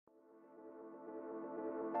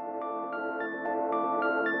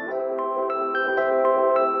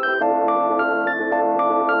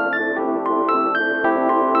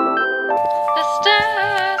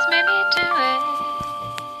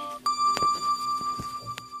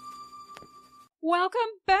Welcome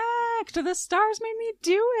back to The Stars Made Me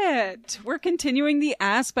Do It. We're continuing the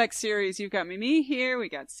aspect series. You've got Mimi here. We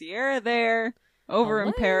got Sierra there. Over Hello.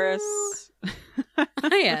 in Paris.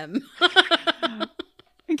 I am.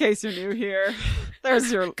 In case you're new here,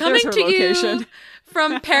 there's her Coming to location. You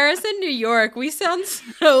from Paris and New York. We sound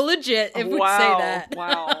so legit if we say that.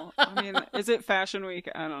 Wow. I mean, is it Fashion Week?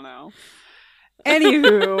 I don't know.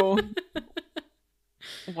 Anywho.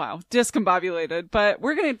 Wow, discombobulated. But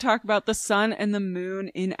we're going to talk about the sun and the moon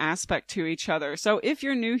in aspect to each other. So if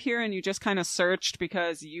you're new here and you just kind of searched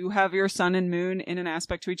because you have your sun and moon in an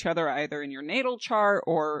aspect to each other, either in your natal chart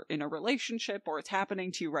or in a relationship, or it's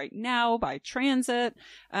happening to you right now by transit,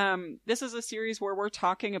 this is a series where we're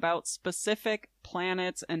talking about specific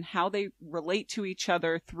planets and how they relate to each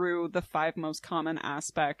other through the 5 most common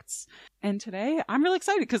aspects. And today I'm really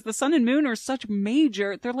excited because the sun and moon are such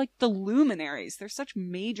major, they're like the luminaries. They're such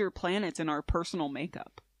major planets in our personal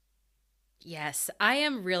makeup. Yes, I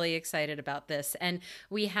am really excited about this. And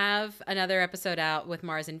we have another episode out with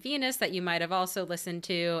Mars and Venus that you might have also listened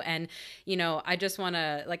to. And, you know, I just want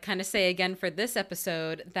to kind of say again for this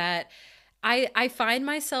episode that I find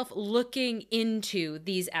myself looking into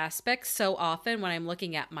these aspects so often when I'm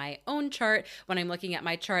looking at my own chart, when I'm looking at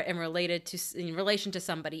my chart in relation to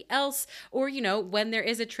somebody else, or, you know, when there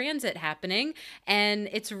is a transit happening. And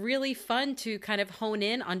it's really fun to kind of hone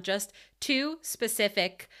in on just 2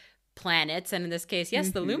 specific planets. And in this case, yes,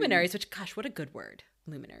 the luminaries, which, gosh, what a good word.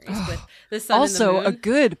 Luminaries with the sun and the moon. Also, a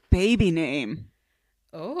good baby name.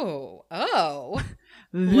 Oh.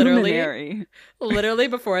 Luminary. Literally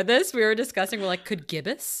before this, we were discussing, we're like, could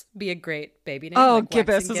gibbous be a great baby name? Oh, like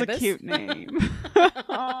gibbous is Gibbous? a cute name.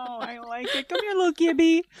 Oh, I like it. Come here, little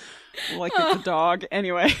Gibby. Like it's a dog.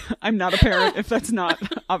 Anyway, I'm not a parent if that's not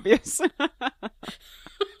obvious.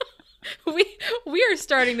 We are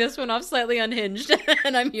starting this one off slightly unhinged,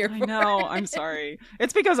 and I'm here for it. I know. I'm sorry.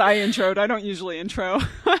 It's because I introed. I don't usually intro.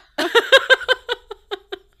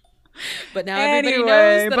 But now everybody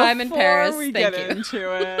knows that I'm in Paris. Before we Thank get you.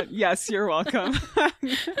 into it, yes, you're welcome.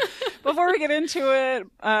 Before we get into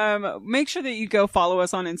it, make sure that you go follow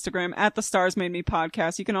us on Instagram at The Stars Made Me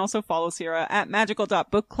Podcast. You can also follow Sierra at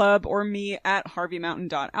magical.bookclub or me at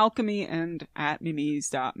harveymountain.alchemy and at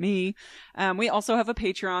mimis.me. We also have a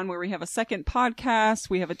Patreon where we have a second podcast.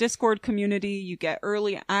 We have a Discord community. You get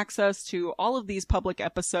early access to all of these public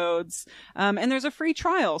episodes. And there's a free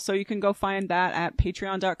trial, so you can go find that at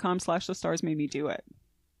patreon.com/The Stars Made Me Do It.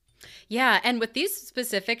 Yeah, and with these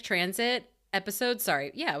specific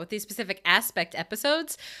with these specific aspect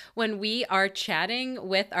episodes, when we are chatting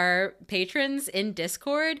with our patrons in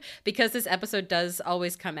Discord, because this episode does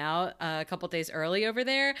always come out a couple days early over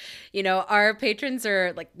there, you know, our patrons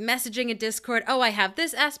are like messaging in Discord, oh, I have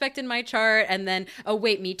this aspect in my chart, and then, oh,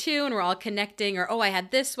 wait, me too, and we're all connecting, or, oh, I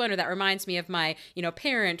had this one, or that reminds me of my, you know,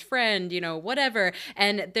 parent, friend, you know, whatever.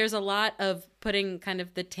 And there's a lot of putting kind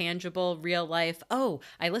of the tangible real life, oh,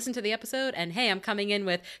 I listened to the episode and hey, I'm coming in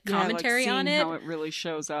with commentary on it. How it really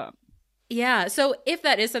shows up. Yeah. So if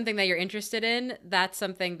that is something that you're interested in, that's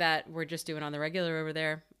something that we're just doing on the regular over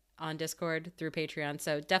there on Discord through Patreon.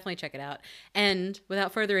 So definitely check it out. And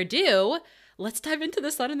without further ado, let's dive into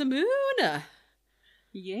the sun and the moon.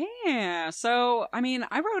 Yeah. So, I mean,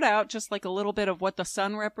 I wrote out just like a little bit of what the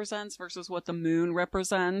sun represents versus what the moon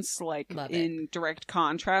represents, like in direct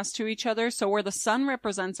contrast to each other. So where the sun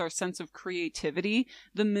represents our sense of creativity,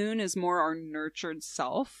 the moon is more our nurtured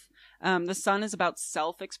self. The sun is about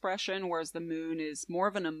self-expression, whereas the moon is more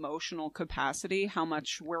of an emotional capacity, how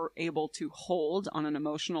much we're able to hold on an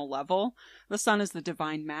emotional level. The sun is the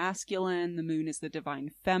divine masculine. The moon is the divine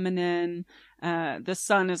feminine. The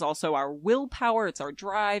sun is also our willpower. It's our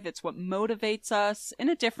drive. It's what motivates us in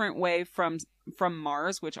a different way from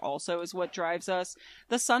Mars, which also is what drives us.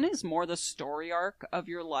 The sun is more the story arc of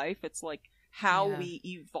your life. It's like how we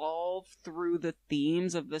evolve through the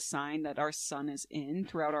themes of the sign that our sun is in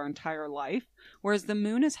throughout our entire life. Whereas the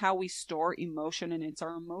moon is how we store emotion, and it's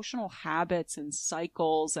our emotional habits and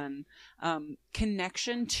cycles and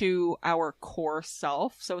connection to our core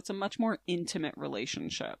self. So it's a much more intimate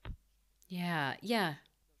relationship. Yeah.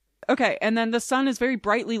 Okay, and then the sun is very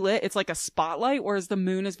brightly lit. It's like a spotlight, whereas the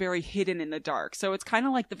moon is very hidden in the dark. So it's kind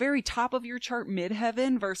of like the very top of your chart,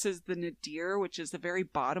 midheaven, versus the nadir, which is the very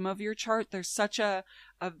bottom of your chart. There's such a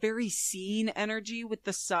very seen energy with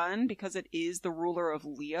the sun because it is the ruler of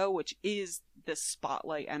Leo, which is the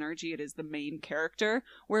spotlight energy. It is the main character.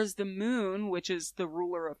 Whereas the moon, which is the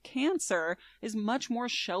ruler of Cancer, is much more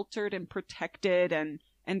sheltered and protected and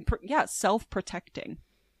self-protecting.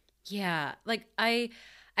 Yeah, like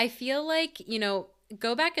I feel like, you know,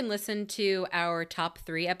 go back and listen to our top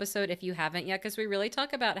 3 episode if you haven't yet, because we really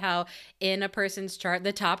talk about how in a person's chart,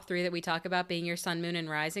 the top 3 that we talk about being your sun, moon, and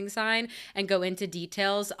rising sign, and go into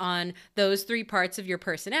details on those 3 parts of your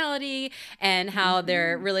personality and how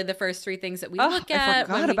they're really the first 3 things that we look at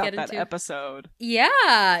when we get into that episode.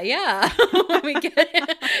 Yeah. When we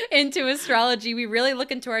get into astrology, we really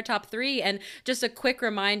look into our top 3. And just a quick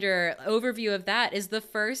reminder, overview of that is the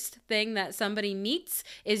first thing that somebody meets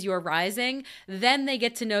is your rising. Then they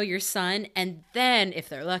get to know your sun, and then, if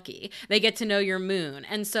they're lucky, they get to know your moon.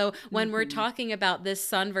 And so when we're talking about this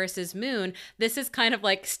sun versus moon, this is kind of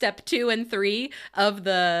like step 2 and 3 of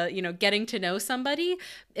the, getting to know somebody.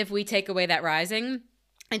 If we take away that rising,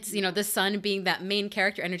 it's, the sun being that main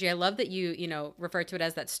character energy. I love that you refer to it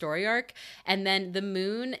as that story arc. And then the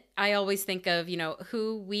moon, I always think of,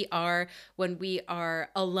 who we are when we are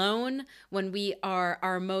alone, when we are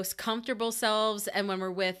our most comfortable selves, and when we're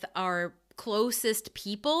with our closest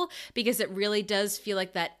people, because it really does feel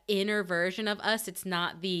like that inner version of us. It's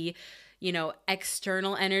not the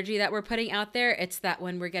external energy that we're putting out there. It's that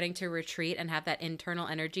when we're getting to retreat and have that internal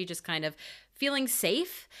energy just kind of feeling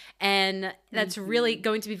safe. And that's really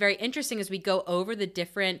going to be very interesting as we go over the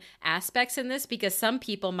different aspects in this, because some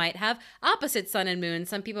people might have opposite sun and moon.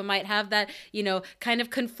 Some people might have that, kind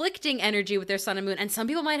of conflicting energy with their sun and moon, and some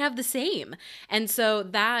people might have the same. And so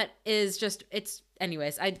that is just,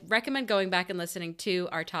 anyways, I recommend going back and listening to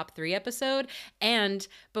our top 3 episode. And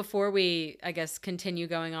before we, I guess, continue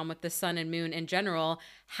going on with the sun and moon in general,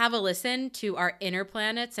 have a listen to our inner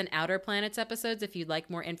planets and outer planets episodes if you'd like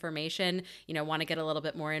more information, want to get a little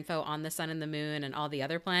bit more info on the sun and the moon and all the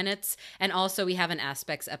other planets. And also we have an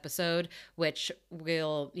aspects episode, which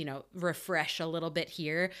will, refresh a little bit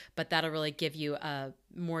here, but that'll really give you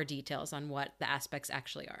more details on what the aspects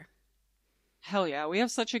actually are. Hell yeah. We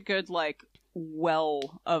have such a good,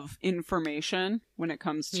 well of information when it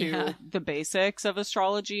comes to the basics of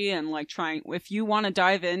astrology, and if you want to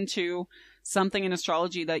dive into something in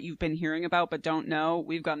astrology that you've been hearing about but don't know,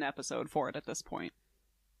 we've got an episode for it at this point.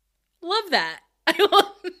 Love that. I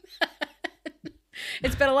love that.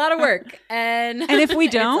 It's been a lot of work, and if we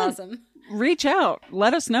don't, it's awesome. Reach out,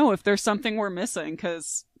 let us know if there's something we're missing,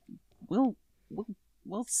 because we'll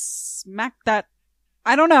smack that.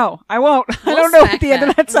 I don't know. I won't. I don't know what the end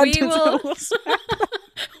of that sentence is.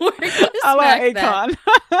 We're going to smack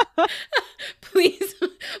that. Please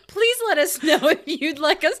let us know if you'd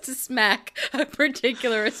like us to smack a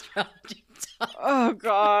particular astrology topic. Oh,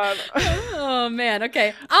 God. Oh, man.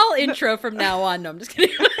 Okay. I'll intro from now on. No, I'm just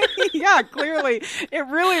kidding. Yeah, clearly. It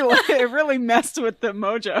really messed with the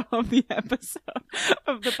mojo of the episode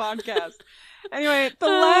of the podcast. Anyway, the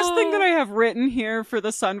last thing that I have written here for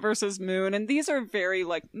the sun versus moon, and these are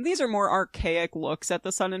these are more archaic looks at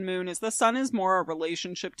the sun and moon, is the sun is more a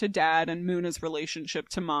relationship to dad and moon is relationship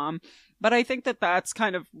to mom. But I think that that's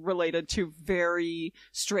kind of related to very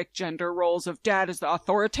strict gender roles of dad is the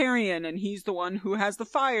authoritarian and he's the one who has the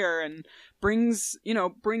fire and brings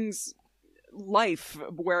life,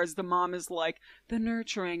 whereas the mom is the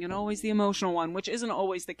nurturing and always the emotional one, which isn't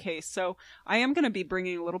always the case. So I am going to be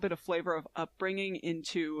bringing a little bit of flavor of upbringing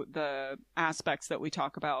into the aspects that we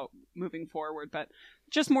talk about moving forward, but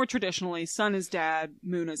just more traditionally, sun is dad,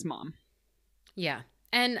 moon is mom. Yeah.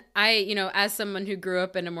 And I, as someone who grew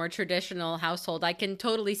up in a more traditional household, I can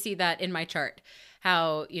totally see that in my chart.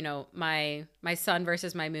 How, my sun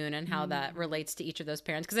versus my moon and how that relates to each of those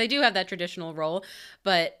parents. Because I do have that traditional role,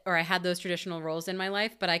 or I had those traditional roles in my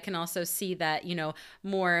life, but I can also see that,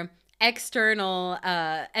 more external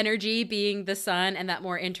energy being the sun and that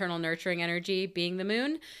more internal nurturing energy being the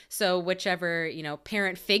moon. So whichever,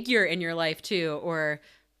 parent figure in your life too, or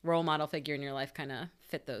role model figure in your life kind of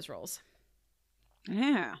fit those roles.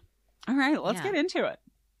 Yeah. All right, let's get into it.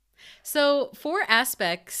 So for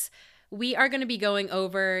aspects, we are going to be going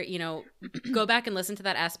over, go back and listen to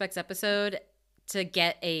that aspects episode to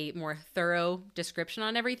get a more thorough description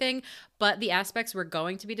on everything. But the aspects we're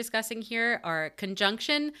going to be discussing here are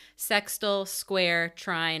conjunction, sextile, square,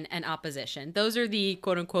 trine, and opposition. Those are the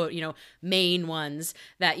quote unquote, main ones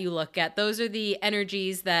that you look at. Those are the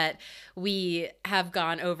energies that we have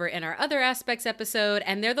gone over in our other aspects episode.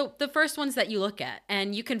 And they're the first ones that you look at.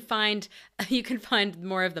 And you can find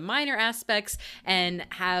more of the minor aspects and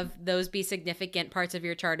have those be significant parts of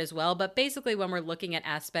your chart as well. But basically when we're looking at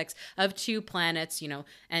aspects of 2 planets,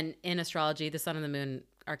 and in astrology, the sun and the moon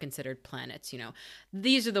are considered planets,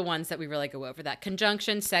 These are the ones that we really go over, that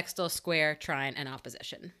conjunction, sextile, square, trine, and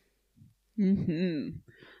opposition.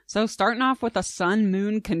 So starting off with a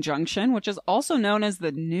sun-moon conjunction, which is also known as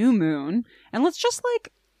the new moon. And let's just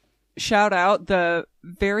shout out the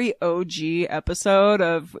very OG episode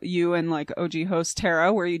of you and like OG host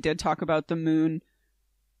Tara, where you did talk about the moon,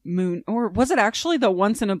 or was it actually the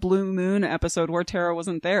once in a blue moon episode where Tara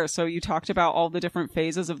wasn't there? So you talked about all the different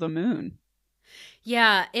phases of the moon.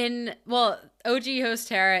 Yeah, OG host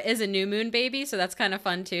Tara is a new moon baby, so that's kind of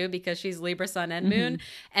fun too because she's Libra sun and moon.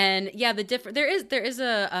 And yeah, there is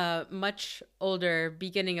a much older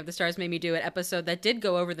beginning of the Stars Made Me Do It episode that did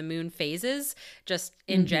go over the moon phases just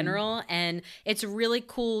in general, and it's really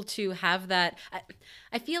cool to have that.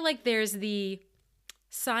 I feel like there's the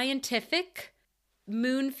scientific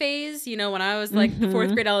moon phase, you know, when I was like the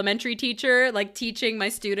 4th grade elementary teacher, like teaching my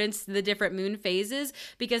students the different moon phases,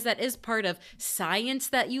 because that is part of science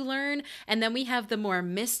that you learn. And then we have the more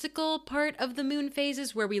mystical part of the moon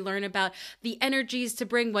phases where we learn about the energies to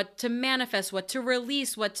bring, what to manifest, what to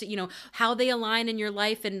release, what to, you know, how they align in your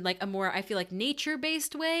life in like a more, I feel like,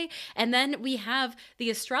 nature-based way. And then we have the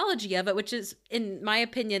astrology of it, which is, in my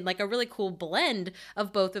opinion, like a really cool blend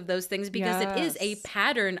of both of those things, because it is a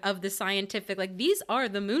pattern of the scientific, like these are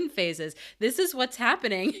the moon phases. This is what's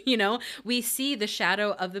happening. You know, we see the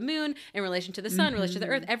shadow of the moon in relation to the sun, in relation to the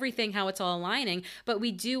earth, everything, how it's all aligning. But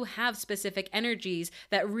we do have specific energies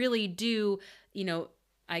that really do, you know,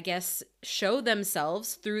 I guess, show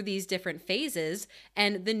themselves through these different phases.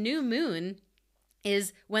 And the new moon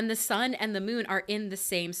is when the sun and the moon are in the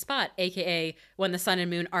same spot, aka when the sun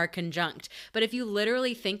and moon are conjunct. But if you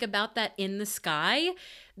literally think about that in the sky,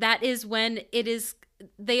 that is when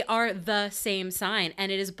they are the same sign,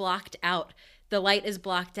 and it is blocked out. The light is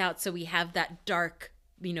blocked out, so we have that dark,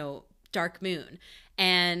 you know, dark moon.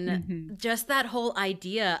 And just that whole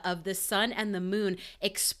idea of the sun and the moon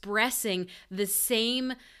expressing the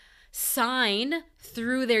same sign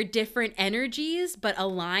through their different energies, but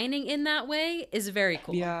aligning in that way is very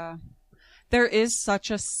cool. Yeah. There is such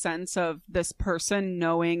a sense of this person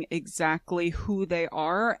knowing exactly who they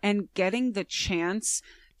are and getting the chance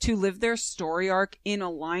to live their story arc in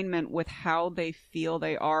alignment with how they feel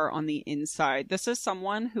they are on the inside. This is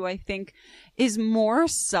someone who I think is more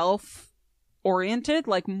self-oriented,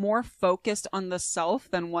 like more focused on the self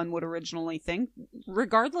than one would originally think,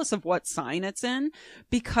 regardless of what sign it's in,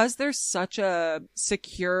 because there's such a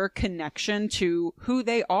secure connection to who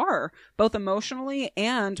they are, both emotionally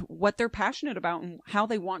and what they're passionate about and how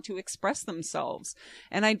they want to express themselves.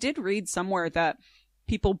 And I did read somewhere that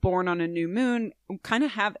people born on a new moon kind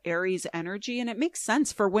of have Aries energy, and it makes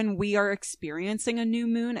sense for when we are experiencing a new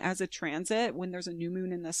moon as a transit, when there's a new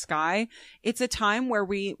moon in the sky. It's a time where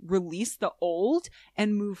we release the old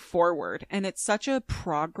and move forward, and it's such a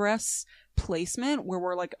progress placement where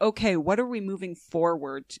we're like, okay, what are we moving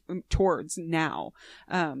forward towards now?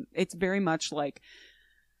 It's very much like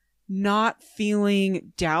not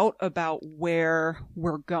feeling doubt about where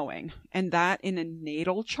we're going. And that in a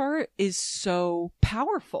natal chart is so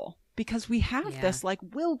powerful because we have this like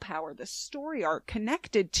willpower, this story arc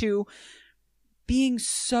connected to being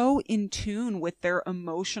so in tune with their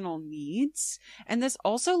emotional needs. And this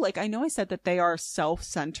also, like, I know I said that they are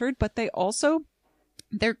self-centered, but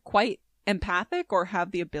they're quite empathic, or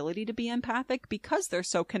have the ability to be empathic because they're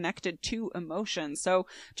so connected to emotion. So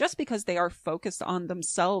just because they are focused on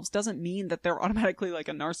themselves doesn't mean that they're automatically like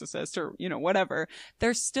a narcissist or, you know, whatever.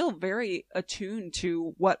 They're still very attuned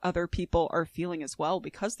to what other people are feeling as well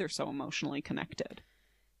because they're so emotionally connected.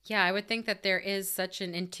 Yeah, I would think that there is such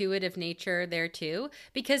an intuitive nature there too,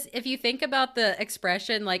 because if you think about the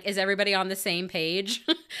expression, like, is everybody on the same page?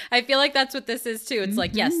 I feel like that's what this is too. It's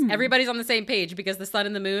like, yes, everybody's on the same page because the sun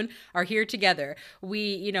and the moon are here together.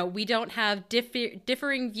 We don't have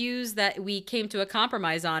differing views that we came to a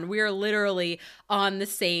compromise on. We are literally on the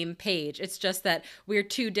same page. It's just that we're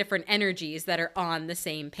two different energies that are on the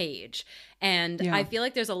same page. And I feel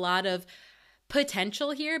like there's a lot of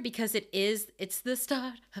potential here because it's the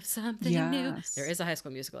start of something new. There is a High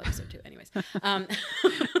School Musical episode too. Anyways,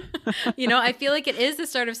 you know, I feel like it is the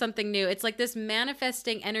start of something new. It's like this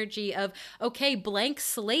manifesting energy of, okay, blank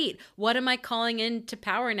slate. What am I calling into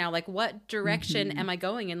power now? Like, what direction am I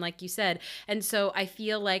going in? Like you said. And so I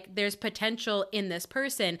feel like there's potential in this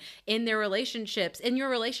person, in their relationships, in your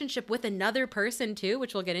relationship with another person too,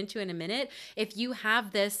 which we'll get into in a minute. If you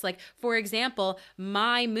have this, like, for example,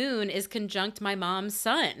 my moon is conjunct my mom's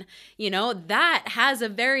sun, you know, that has a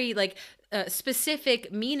very like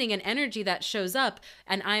specific meaning and energy that shows up.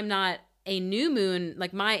 And I'm not a new moon,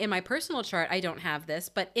 like in my personal chart, I don't have this,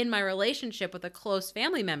 but in my relationship with a close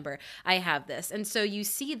family member, I have this. And so you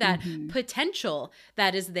see that potential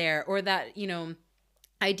that is there, or that, you know,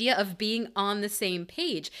 idea of being on the same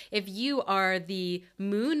page. If you are the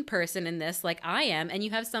moon person in this, like I am, and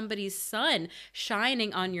you have somebody's sun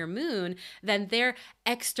shining on your moon, then their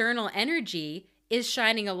external energy is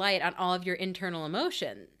shining a light on all of your internal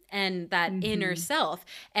emotion and that inner self.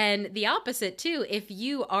 And the opposite too, if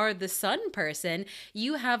you are the sun person,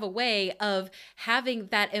 you have a way of having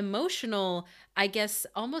that emotional, I guess,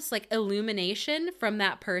 almost like illumination from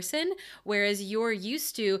that person, whereas you're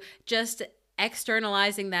used to just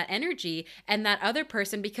externalizing that energy, and that other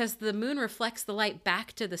person, because the moon reflects the light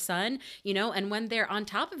back to the sun, you know, and when they're on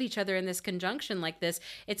top of each other in this conjunction like this,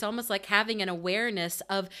 it's almost like having an awareness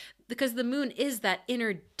of, because the moon is that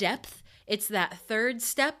inner depth. It's that third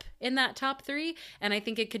step in that top three. And I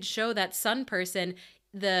think it could show that sun person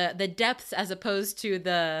the depths as opposed to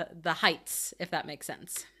the heights, if that makes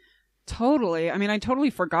sense. Totally. I mean, I totally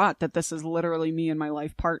forgot that this is literally me and my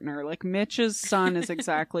life partner. Like, Mitch's sun is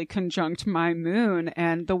exactly conjunct my moon.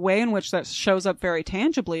 And the way in which that shows up very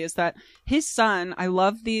tangibly is that his sun, I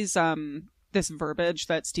love these, this verbiage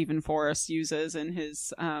that Stephen Forrest uses in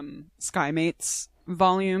his Skymates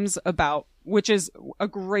volumes about, which is a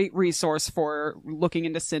great resource for looking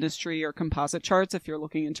into synastry or composite charts if you're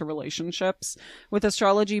looking into relationships with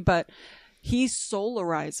astrology. But he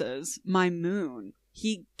solarizes my moon.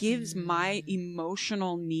 He gives my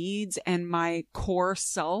emotional needs and my core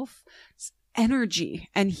self energy,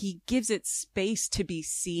 and he gives it space to be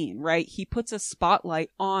seen, right? He puts a spotlight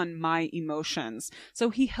on my emotions. So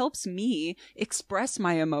he helps me express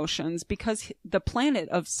my emotions because the planet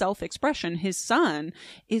of self-expression, his sun,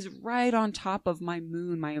 is right on top of my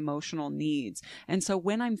moon, my emotional needs. And so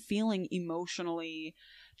when I'm feeling emotionally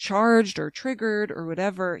charged or triggered or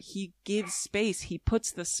whatever, he gives space. He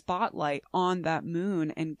puts the spotlight on that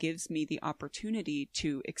moon and gives me the opportunity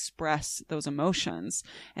to express those emotions.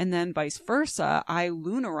 And then vice versa, I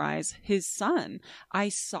lunarize his sun. I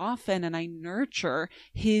soften and I nurture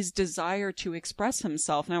his desire to express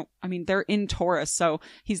himself. Now, I mean, they're in Taurus, so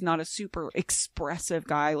he's not a super expressive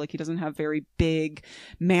guy. Like, he doesn't have very big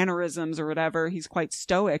mannerisms or whatever. He's quite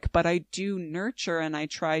stoic, but I do nurture and I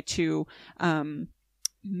try to,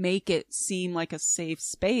 make it seem like a safe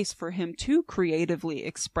space for him to creatively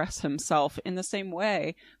express himself in the same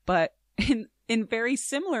way, but in very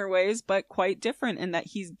similar ways, but quite different in that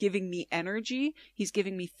he's giving me energy. He's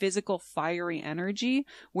giving me physical, fiery energy,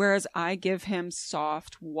 whereas I give him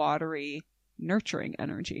soft, watery, nurturing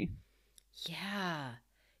energy. Yeah.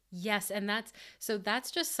 Yes. And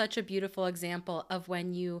that's just such a beautiful example of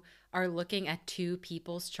when you are looking at two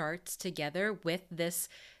people's charts together with this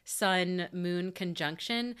sun moon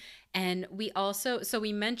conjunction. And we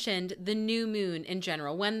mentioned the new moon in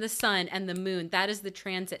general, when the sun and the moon, that is the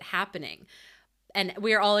transit happening. And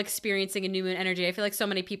we're all experiencing a new moon energy. I feel like so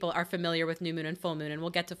many people are familiar with new moon and full moon, and we'll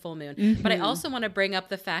get to full moon. But I also want to bring up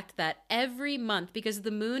the fact that every month, because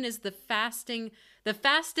the moon is the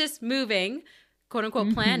fastest moving, quote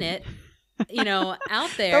unquote, planet, you know, out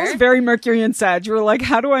there. That was very Mercury and Sag. You were like,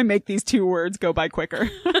 how do I make these two words go by quicker?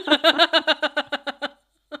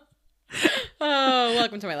 Oh,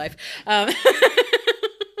 welcome to my life.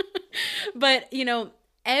 But, you know,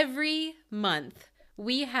 every month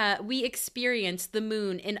we experience the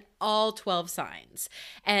moon in all 12 signs,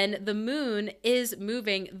 and the moon is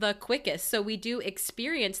moving the quickest. So we do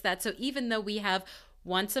experience that. So even though we have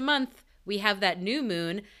once a month, we have that new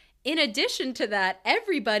moon, in addition to that,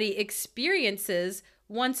 everybody experiences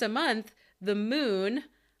once a month the moon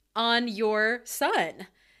on your sun.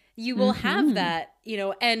 You will have that, you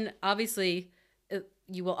know, and obviously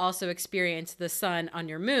you will also experience the sun on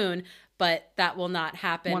your moon, but that will not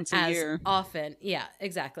happen once a as year. Often. Yeah,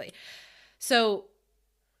 exactly. So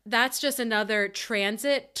that's just another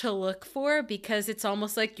transit to look for, because it's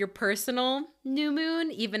almost like your personal new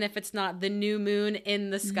moon, even if it's not the new moon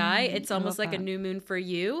in the sky. It's almost like a new moon for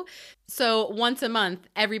you. So once a month,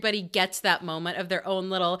 everybody gets that moment of their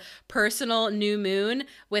own little personal new moon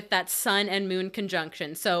with that sun and moon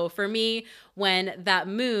conjunction. So for me, when that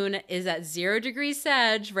moon is at 0 degrees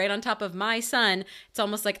Sag, right on top of my sun, it's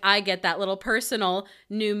almost like I get that little personal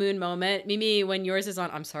new moon moment. Mimi, when yours is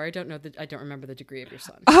on, I'm sorry, I don't remember the degree of your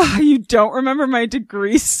sun. You don't remember my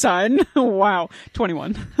degree, sun? Wow.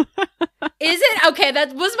 21. Is it? Okay,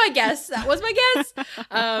 that was my guess.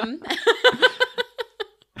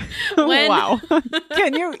 Wow.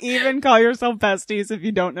 Can you even call yourself besties if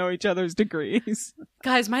you don't know each other's degrees?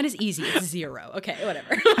 Guys, mine is easy. It's 0. Okay,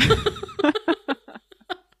 whatever.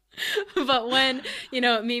 But when, you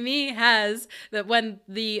know, Mimi has that, when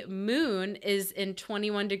the moon is in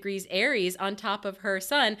 21 degrees Aries on top of her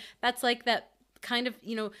sun, that's like that kind of,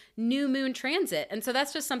 you know, new moon transit. And so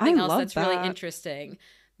that's just something else that's really interesting.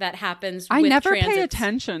 that happens I with never transits. pay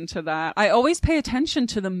attention to that. I always pay attention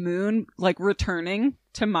to the moon, like returning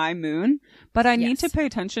to my moon, but I need to pay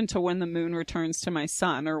attention to when the moon returns to my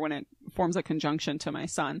sun or when it forms a conjunction to my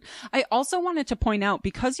sun. I also wanted to point out,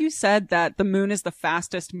 because you said that the moon is the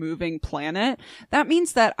fastest moving planet, that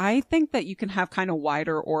means that I think that you can have kind of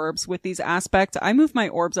wider orbs with these aspects. I move my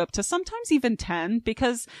orbs up to sometimes even 10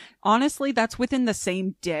 because honestly, that's within the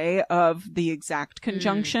same day of the exact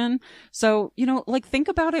conjunction. So, you know, like think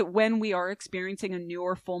about it when we are experiencing a new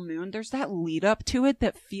or full moon, there's that lead up to it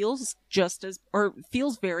that feels just as, or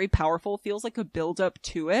feels very powerful, feels like a build up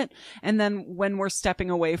to it. And then when we're stepping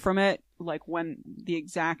away from it, like when the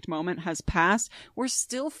exact moment has passed, we're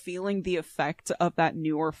still feeling the effect of that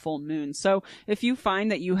new or full moon. So if you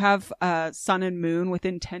find that you have sun and moon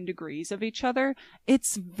within 10 degrees of each other,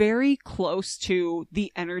 it's very close to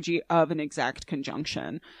the energy of an exact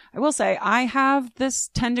conjunction. I will say I have this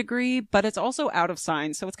 10 degree, but it's also out of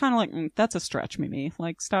sign. So it's kind of like, that's a stretch, Mimi.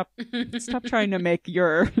 Like stop trying to make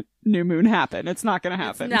your new moon happen. It's not going to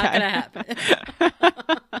happen. It's not going to happen.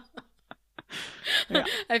 Yeah.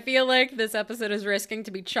 I feel like this episode is risking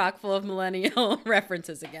to be chock full of millennial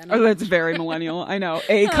references again. Oh, that's very millennial. I know.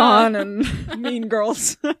 Akon and Mean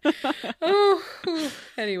Girls.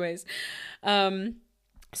 Anyways.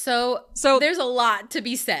 So there's a lot to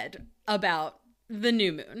be said about the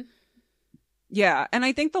new moon. Yeah. And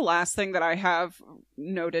I think the last thing that I have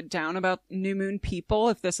noted down about new moon people,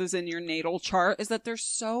 if this is in your natal chart, is that they're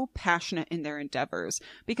so passionate in their endeavors,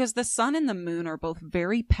 because the sun and the moon are both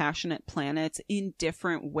very passionate planets in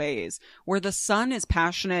different ways, where the sun is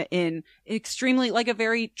passionate in extremely like a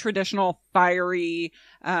very traditional fiery,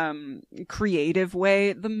 creative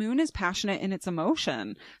way. The moon is passionate in its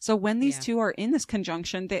emotion. So when these two are in this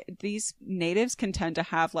conjunction, these natives can tend to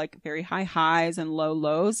have like very high highs and low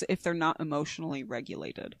lows if they're not emotionally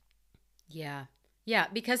regulated. Yeah. Yeah,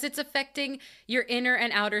 because it's affecting your inner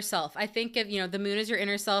and outer self. I think of, the moon is your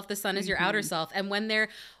inner self, the sun is your outer self. And when they're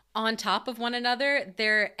on top of one another,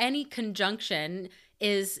 any conjunction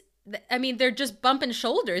is, they're just bumping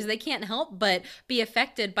shoulders. They can't help but be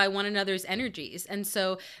affected by one another's energies. And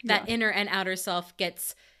so that inner and outer self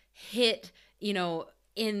gets hit,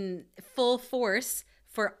 in full force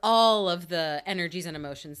for all of the energies and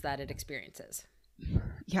emotions that it experiences.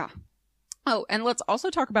 Yeah. Oh, and let's also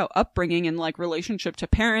talk about upbringing and like relationship to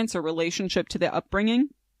parents or relationship to the upbringing.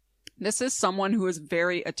 This is someone who is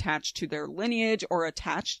very attached to their lineage or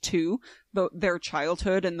attached to their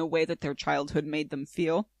childhood and the way that their childhood made them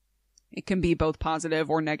feel. It can be both positive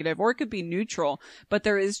or negative, or it could be neutral, but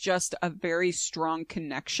there is just a very strong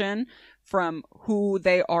connection from who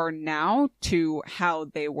they are now to how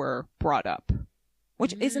they were brought up,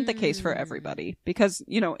 which isn't the case for everybody because,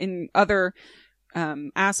 in other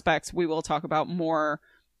aspects, we will talk about more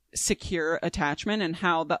secure attachment and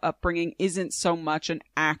how the upbringing isn't so much an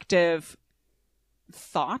active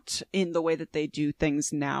thought in the way that they do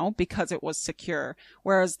things now because it was secure.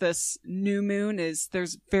 Whereas this new moon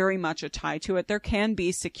there's very much a tie to it. There can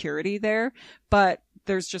be security there, but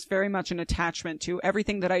there's just very much an attachment to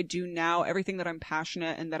everything that I do now, everything that I'm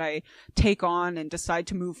passionate and that I take on and decide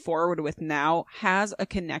to move forward with now has a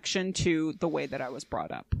connection to the way that I was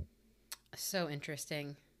brought up. So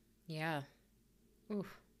interesting. Yeah. Ooh.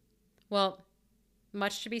 Well,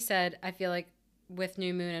 much to be said, I feel like with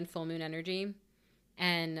new moon and full moon energy,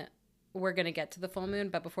 and we're going to get to the full moon,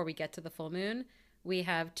 but before we get to the full moon, we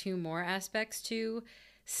have 2 more aspects to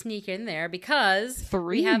sneak in there because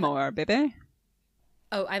 3 more, baby.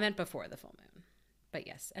 Oh, I meant before the full moon. But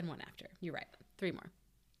yes, and 1 after. You're right. 3 more.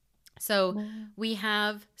 So we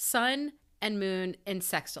have sun and moon in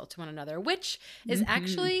sextile to one another, which is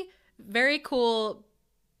actually very cool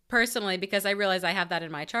personally because I realize I have that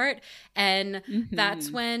in my chart. And that's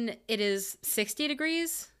when it is 60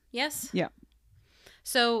 degrees. Yes? Yeah.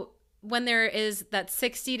 So when there is that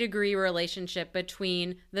 60-degree relationship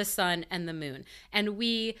between the sun and the moon, and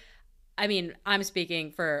I'm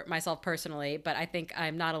speaking for myself personally, but I think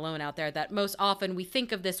I'm not alone out there that most often we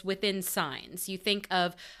think of this within signs. You think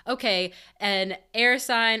of, okay, an air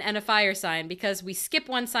sign and a fire sign because we skip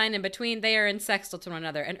one sign in between, they are in sextile to one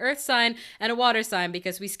another. An earth sign and a water sign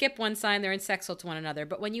because we skip one sign, they're in sextile to one another.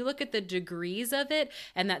 But when you look at the degrees of it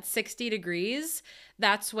and that 60 degrees,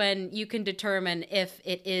 that's when you can determine if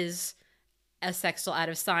it is a sextile out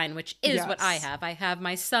of sign, which is what I have. I have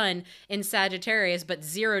my sun in Sagittarius, but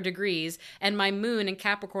 0 degrees, and my moon in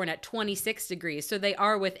Capricorn at 26 degrees. So they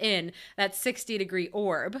are within that 60-degree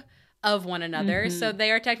orb of one another. So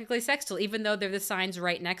they are technically sextile, even though they're the signs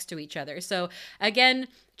right next to each other. So again,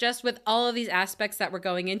 just with all of these aspects that we're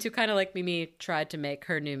going into, kind of like Mimi tried to make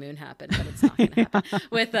her new moon happen, but it's not going to happen.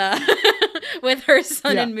 with her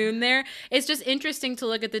sun and moon there. It's just interesting to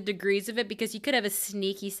look at the degrees of it, because you could have a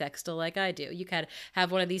sneaky sextile like I do. You could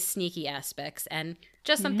have one of these sneaky aspects, and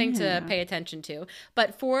just something to pay attention to.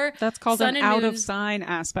 But for that's called sun an and out moon, of sign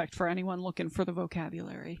aspect for anyone looking for the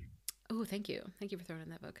vocabulary. Oh, thank you. Thank you for throwing in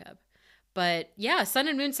that vocab. But yeah, sun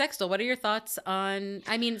and moon sextile. What are your thoughts on,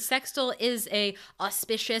 I mean, sextile is a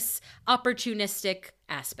auspicious, opportunistic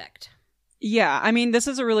aspect. Yeah, I mean, this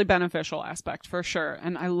is a really beneficial aspect for sure.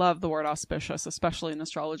 And I love the word auspicious, especially in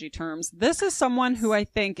astrology terms. This is someone who I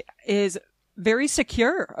think is very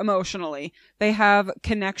secure emotionally. They have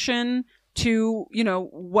connection to, you know,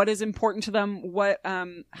 what is important to them, what,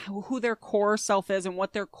 who their core self is and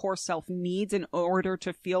what their core self needs in order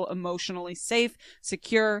to feel emotionally safe,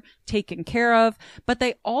 secure, taken care of. But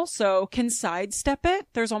they also can sidestep it.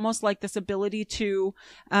 There's almost like this ability to,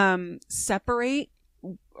 separate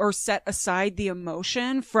or set aside the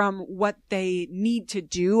emotion from what they need to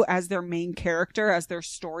do as their main character, as their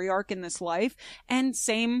story arc in this life. And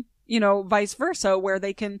same, you know, vice versa, where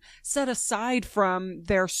they can set aside from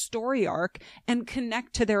their story arc and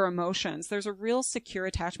connect to their emotions. There's a real secure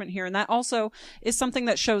attachment here. And that also is something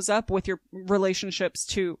that shows up with your relationships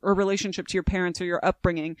to, or relationship to your parents or your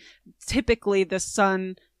upbringing. Typically the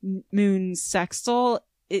sun moon sextile,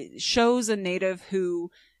 it shows a native who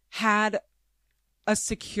had a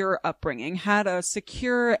secure upbringing, had a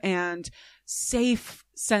secure and safe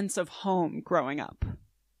sense of home growing up.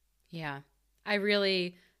 Yeah. I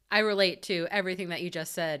relate to everything that you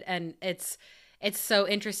just said. And it's so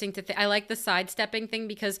interesting to think. I like the sidestepping thing,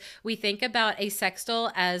 because we think about a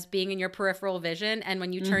sextile as being in your peripheral vision. And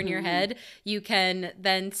when you turn your head, you can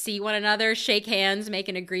then see one another, shake hands, make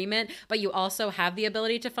an agreement, but you also have the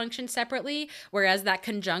ability to function separately. Whereas that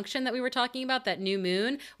conjunction that we were talking about, that new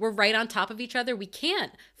moon, we're right on top of each other. We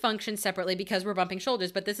can't function separately because we're bumping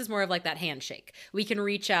shoulders, but this is more of like that handshake. We can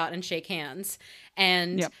reach out and shake hands.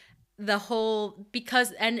 And the whole,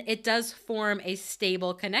 because, and it does form a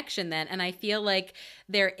stable connection then. And I feel like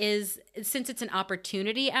there is, since it's an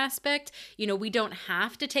opportunity aspect, you know, we don't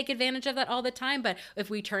have to take advantage of that all the time, but if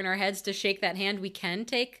we turn our heads to shake that hand, we can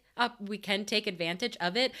take advantage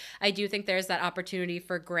of it. I do think there's that opportunity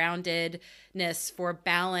for groundedness, for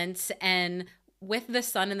balance, and with the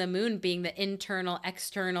sun and the moon being the internal,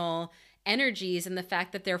 external energies, and the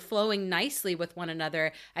fact that they're flowing nicely with one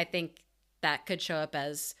another, I think that could show up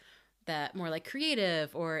as that more like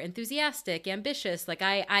creative or enthusiastic, ambitious. Like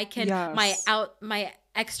I can, my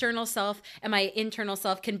external self and my internal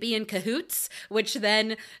self can be in cahoots, which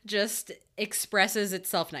then just expresses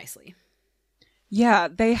itself nicely. Yeah,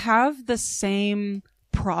 they have the same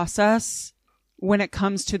process when it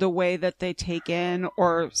comes to the way that they take in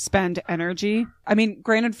or spend energy. I mean,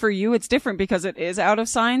 granted for you, it's different because it is out of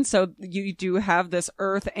sign. So you do have this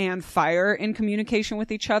earth and fire in communication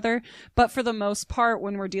with each other. But for the most part,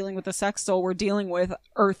 when we're dealing with the sextile, we're dealing with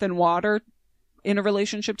earth and water in a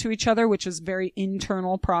relationship to each other, which is very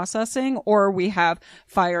internal processing, or we have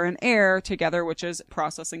fire and air together, which is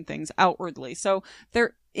processing things outwardly. So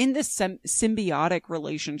they're in this symbiotic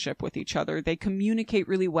relationship with each other. They communicate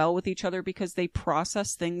really well with each other because they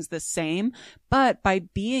process things the same, but by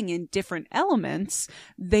being in different elements,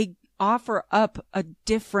 they offer up a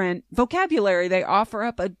different vocabulary. They offer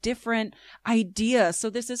up a different idea. So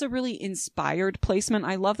this is a really inspired placement.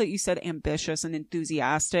 I love that you said ambitious and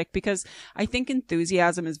enthusiastic, because I think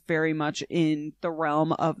enthusiasm is very much in the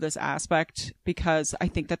realm of this aspect, because I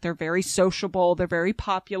think that they're very sociable. They're very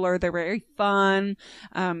popular. They're very fun.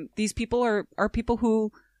 These people are people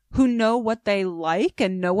who know what they like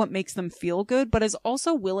and know what makes them feel good, but is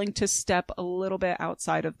also willing to step a little bit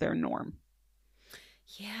outside of their norm.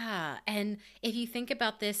 Yeah. And if you think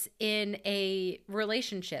about this in a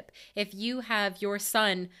relationship, if you have your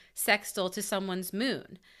sun sextile to someone's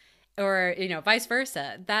moon, or, you know, vice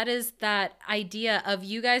versa, that is that idea of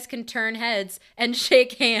you guys can turn heads and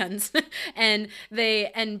shake hands and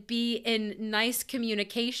be in nice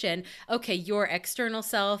communication. Okay, your external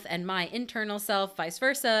self and my internal self, vice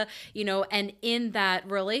versa, you know, and in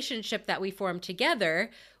that relationship that we form together,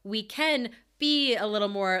 we can be a little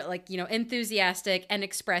more like, you know, enthusiastic and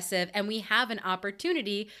expressive, and we have an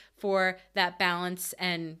opportunity for that balance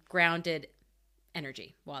and grounded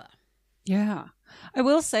energy. Voila. Yeah. I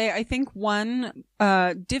will say, I think one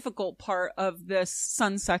difficult part of this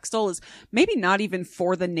sun sextile is maybe not even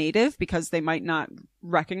for the native, because they might not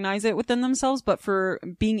recognize it within themselves, but for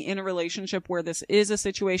being in a relationship where this is a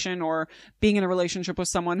situation, or being in a relationship with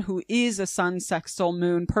someone who is a sun sextile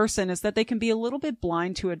moon person, is that they can be a little bit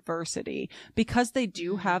blind to adversity, because they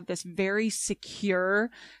do have this very secure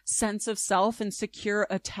sense of self and secure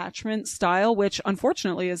attachment style, which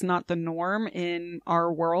unfortunately is not the norm in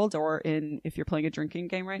our world, or in, if you're playing a drinking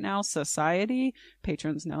game right now, society.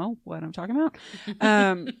 Patrons know what I'm talking about.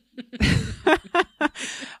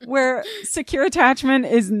 Where secure attachment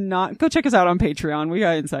is not, go check us out on Patreon. We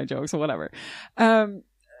got inside jokes or whatever.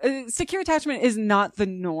 Secure attachment is not the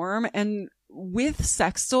norm. And with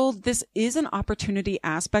sextile, this is an opportunity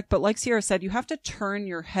aspect, but like Sierra said, you have to turn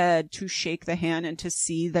your head to shake the hand and to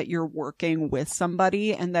see that you're working with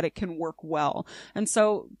somebody and that it can work well. And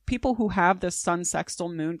so people who have this sun sextile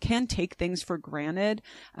moon can take things for granted,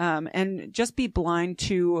 and just be blind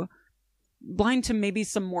to maybe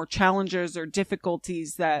some more challenges or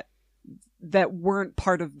difficulties that weren't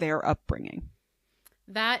part of their upbringing.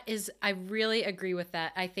 I really agree with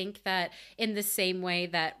that. I think that in the same way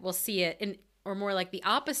that we'll see it in, or more like the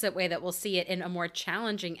opposite way that we'll see it in a more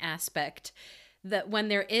challenging aspect, that when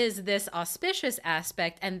there is this auspicious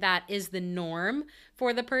aspect and that is the norm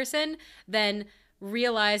for the person, then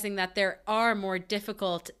realizing that there are more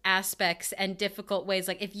difficult aspects and difficult ways.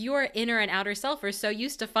 Like if your inner and outer self are so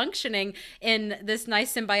used to functioning in this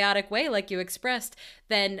nice symbiotic way, like you expressed,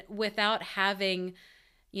 then without having,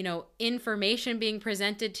 you know, information being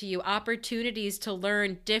presented to you, opportunities to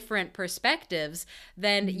learn different perspectives,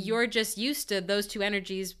 then you're just used to those two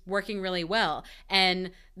energies working really well.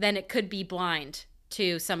 And then it could be blind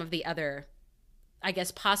to some of the other, I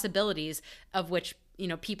guess, possibilities of which, you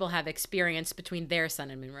know, people have experienced between their sun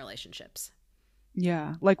and moon relationships.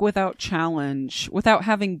 Yeah. Like without challenge,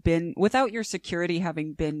 without your security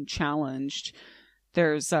having been challenged,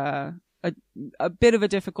 there's a bit of a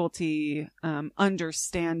difficulty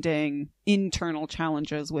understanding internal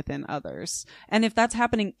challenges within others. And if that's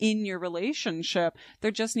happening in your relationship,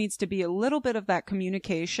 there just needs to be a little bit of that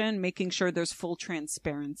communication, making sure there's full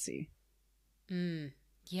transparency.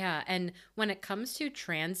 Yeah. And when it comes to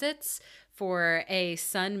transits for a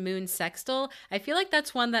sun moon sextile, I feel like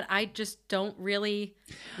that's one that I just don't really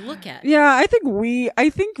look at. Yeah, I think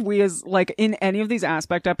we as like in any of these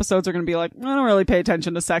aspect episodes are going to be like, I don't really pay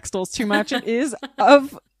attention to sextiles too much. It is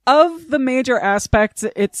of the major aspects,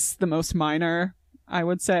 it's the most minor, I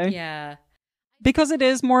would say. Yeah. Because it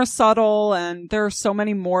is more subtle and there are so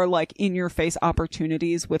many more like in your face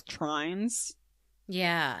opportunities with trines.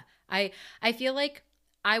 Yeah. I feel like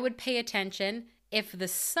I would pay attention if the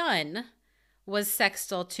sun was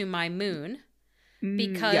sextile to my moon,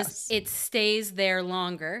 because it stays there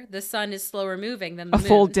longer. The sun is slower moving than the moon. A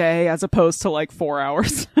full day as opposed to like 4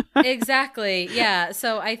 hours. Exactly. Yeah.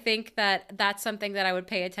 So I think that that's something that I would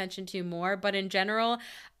pay attention to more. But in general,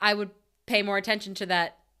 I would pay more attention to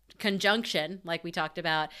that conjunction like we talked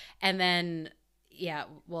about. And then, yeah,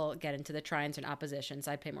 we'll get into the trines and oppositions.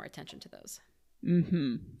 I'd pay more attention to those.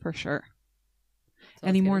 For sure. So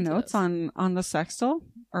any more notes on the sextile,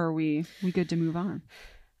 or are we good to move on?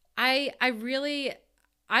 I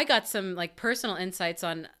got some like personal insights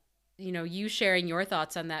on, you know, you sharing your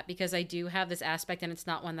thoughts on that, because I do have this aspect and it's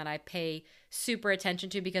not one that I pay super attention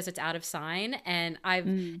to because it's out of sign. And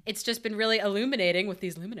it's just been really illuminating with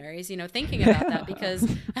these luminaries, you know, thinking about that, because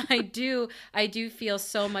I do feel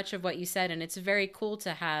so much of what you said. And it's very cool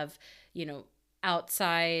to have, you know,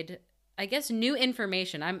 outside, I guess, new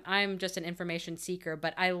information. I'm just an information seeker,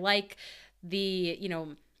 but I like the, you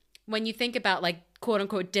know, when you think about like quote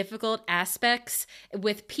unquote difficult aspects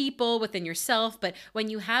with people within yourself, but when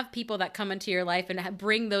you have people that come into your life and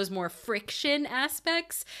bring those more friction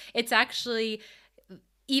aspects, it's actually,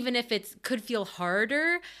 even if it could feel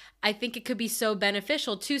harder, I think it could be so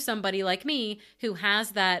beneficial to somebody like me who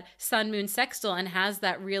has that sun moon sextile and has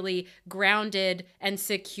that really grounded and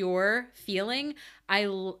secure feeling.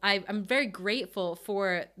 I'm very grateful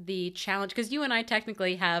for the challenge, because you and I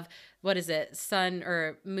technically have, what is it, sun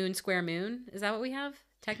or moon square moon? Is that what we have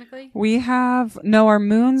technically? We have, no, our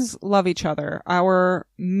moons love each other. Our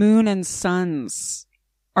moon and suns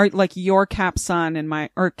are like your cap sun and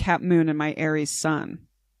or cap moon and my Aries sun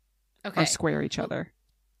are square each other.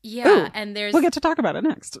 Yeah. Ooh, and we'll get to talk about it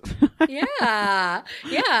next. Yeah.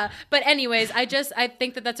 But anyways, I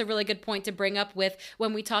think that that's a really good point to bring up with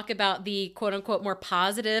when we talk about the quote unquote more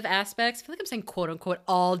positive aspects. I feel like I'm saying quote unquote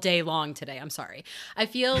all day long today. I'm sorry. I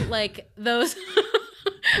feel like those.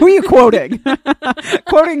 Who are you quoting?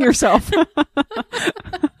 Quoting yourself.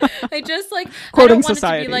 I just like, I Quoting don't want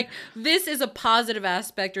society. it to be like, this is a positive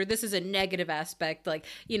aspect or this is a negative aspect. Like,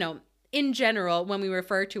 you know, in general, when we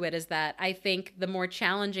refer to it as that, I think the more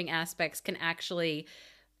challenging aspects can actually,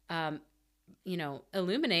 you know,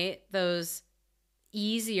 illuminate those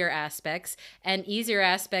easier aspects, and easier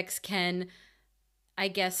aspects can, I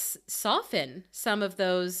guess, soften some of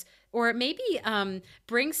those, or maybe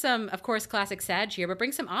bring some, of course, classic Sag here, but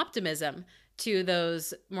bring some optimism to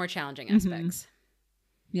those more challenging aspects.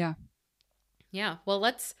 Yeah. Yeah. Well,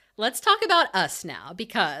 let's talk about us now,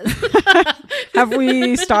 because have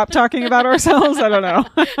we stopped talking about ourselves? I don't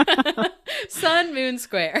know. Sun, moon,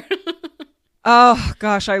 square. Oh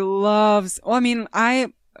gosh, I love. Well, I mean,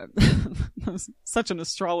 such an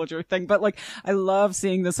astrologer thing, but like, I love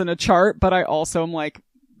seeing this in a chart, but I also am like,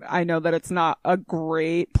 I know that it's not a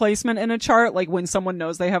great placement in a chart. Like when someone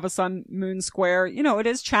knows they have a sun moon square, you know, it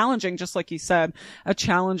is challenging, just like you said, a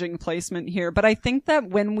challenging placement here. But I think that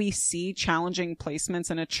when we see challenging placements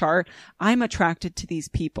in a chart, I'm attracted to these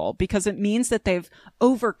people because it means that they've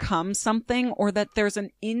overcome something, or that there's an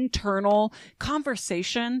internal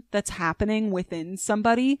conversation that's happening within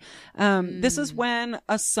somebody. This is when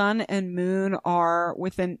a sun and moon are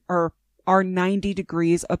within, or are 90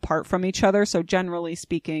 degrees apart from each other. So generally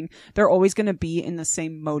speaking, they're always going to be in the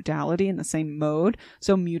same modality, in the same mode.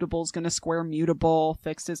 So mutable is going to square mutable,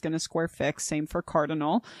 fixed is going to square fixed, same for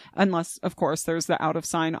cardinal, unless of course there's the out of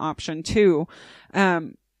sign option too.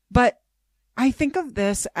 But I think of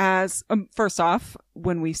this as, first off,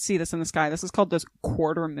 when we see this in the sky, this is called this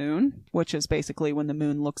quarter moon, which is basically when the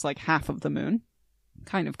moon looks like half of the moon.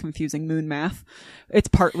 Kind of confusing moon math. It's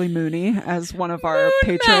partly moony, as one of our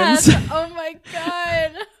patrons. Math. Oh my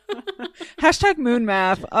God. Hashtag moon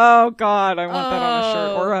math. Oh God, I want that on a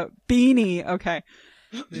shirt or a beanie. Okay.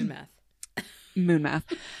 Moon math. Moon math.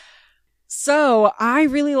 So I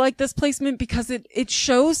really like this placement because it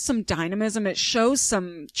shows some dynamism. It shows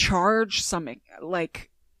some charge, some like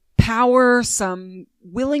power, some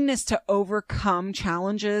willingness to overcome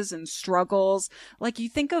challenges and struggles. Like you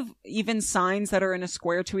think of even signs that are in a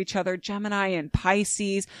square to each other, Gemini and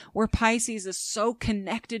Pisces, where Pisces is so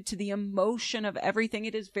connected to the emotion of everything.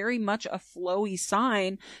 It is very much a flowy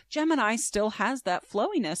sign. Gemini still has that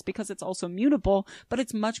flowiness because it's also mutable, but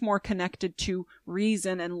it's much more connected to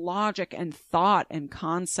reason and logic and thought and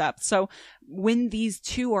concept. So when these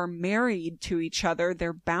two are married to each other,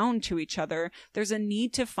 they're bound to each other. There's a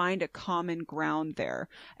need to find a common ground there.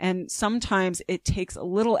 And sometimes it takes a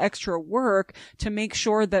little extra work to make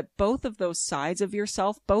sure that both of those sides of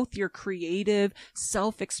yourself, both your creative,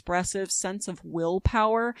 self-expressive sense of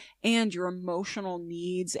willpower and your emotional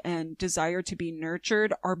needs and desire to be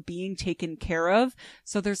nurtured, are being taken care of.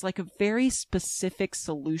 So there's like a very specific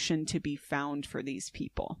solution to be found for these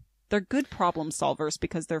people. They're good problem solvers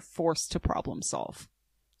because they're forced to problem solve.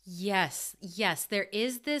 Yes. Yes. There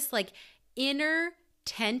is this like inner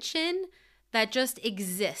tension that just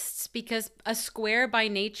exists, because a square by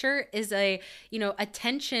nature is a, you know, a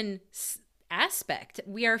tension aspect.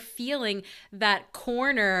 We are feeling that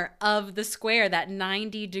corner of the square, that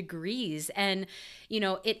 90 degrees. And, you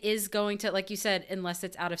know, it is going to, like you said, unless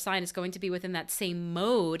it's out of sign, it's going to be within that same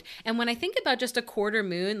mode. And when I think about just a quarter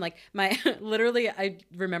moon, like literally, I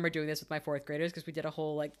remember doing this with my fourth graders because we did a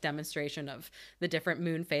whole like demonstration of the different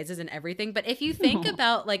moon phases and everything. But if you think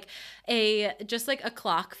about like just like a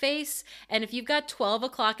clock face, and if you've got 12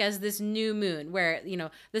 o'clock as this new moon where, you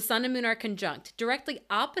know, the sun and moon are conjunct, directly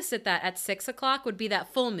opposite that at 6 o'clock would be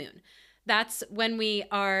that full moon. That's when we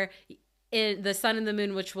are in the sun and the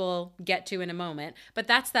moon, which we'll get to in a moment, but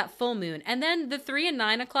that's that full moon. And then the 3 and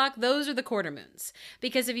 9 o'clock, those are the quarter moons.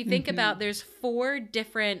 Because if you think about, there's 4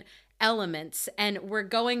 different elements and we're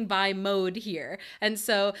going by mode here. And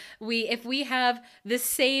so if we have the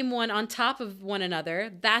same one on top of one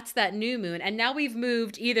another, that's that new moon. And now we've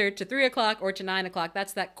moved either to 3 o'clock or to 9 o'clock.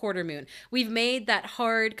 That's that quarter moon. We've made that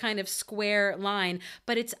hard kind of square line,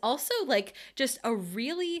 but it's also like just a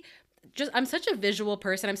really I'm such a visual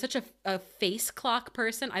person. I'm such a face clock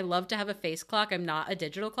person. I love to have a face clock. I'm not a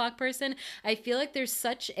digital clock person. I feel like there's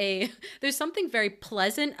something very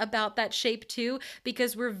pleasant about that shape too,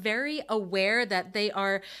 because we're very aware that they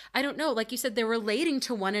are, I don't know, like you said, they're relating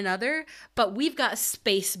to one another, but we've got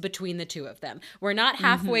space between the two of them. We're not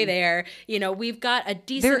halfway there. You know, we've got a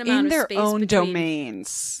decent amount of space. They're in their own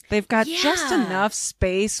domains. They've got just enough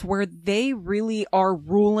space where they really are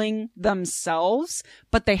ruling themselves,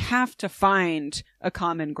 but they have to find a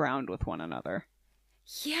common ground with one another.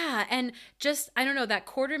 Yeah, and just, I don't know, that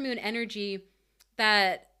quarter moon energy,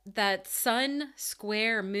 that sun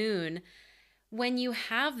square moon, when you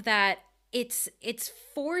have that, it's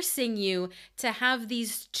forcing you to have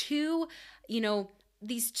these two, you know,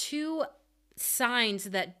 these two signs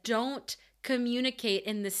that don't communicate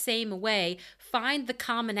in the same way find the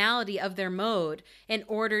commonality of their mode in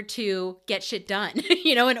order to get shit done,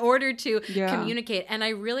 in order to communicate. And I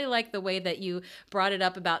really like the way that you brought it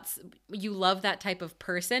up about you love that type of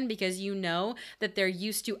person because you know that they're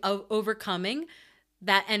used to overcoming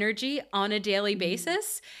that energy on a daily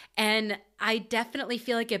basis. And I definitely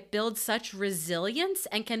feel like it builds such resilience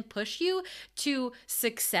and can push you to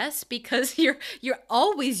success because you're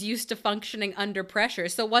always used to functioning under pressure.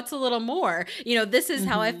 So what's a little more? This is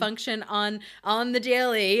how I function on the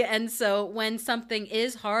daily. And so when something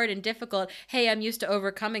is hard and difficult, hey, I'm used to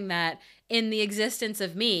overcoming that in the existence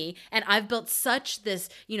of me. And I've built such this,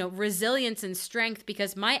 resilience and strength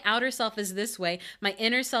because my outer self is this way, my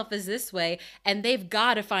inner self is this way, and they've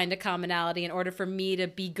got to find a commonality in order for me to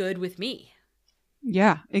be good with me.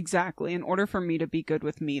 Yeah, exactly. In order for me to be good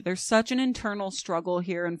with me, there's such an internal struggle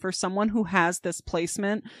here. And for someone who has this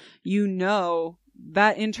placement,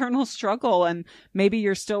 that internal struggle, and maybe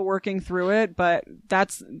you're still working through it, but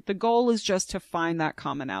the goal is just to find that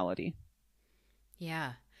commonality.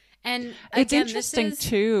 Yeah. And it's interesting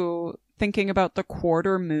too, thinking about the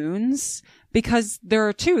quarter moons, because there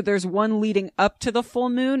are two. There's one leading up to the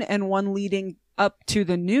full moon and one leading up to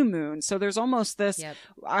the new moon. So there's almost this,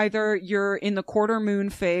 either you're in the quarter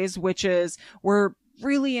moon phase, which is we're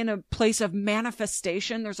really in a place of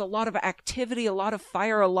manifestation. There's a lot of activity, a lot of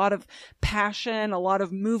fire, a lot of passion, a lot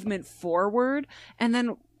of movement forward. And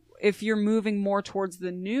then if you're moving more towards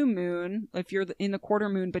the new moon, if you're in the quarter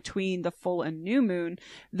moon between the full and new moon,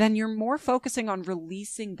 then you're more focusing on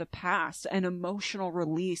releasing the past and emotional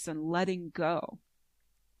release and letting go.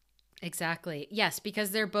 Exactly. Yes, because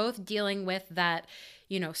they're both dealing with that,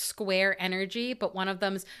 square energy, but one of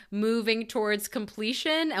them's moving towards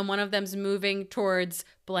completion and one of them's moving towards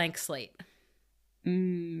blank slate.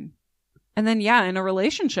 And then, in a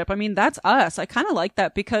relationship, that's us. I kind of like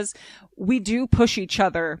that because we do push each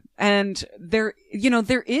other, and there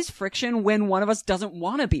is friction when one of us doesn't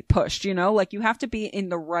want to be pushed, like you have to be in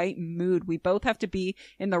the right mood. We both have to be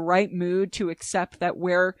in the right mood to accept that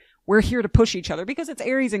we're here to push each other, because it's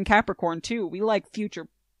Aries and Capricorn too. We like future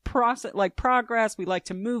progress. We like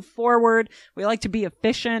to move forward. We like to be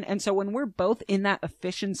efficient. And so when we're both in that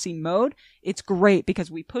efficiency mode, it's great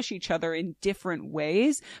because we push each other in different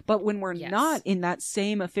ways. But when we're not in that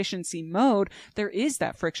same efficiency mode, there is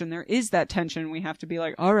that friction. There is that tension. We have to be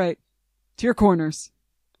like, all right, to your corners.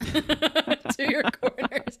 To your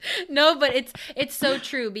corners. No, but it's so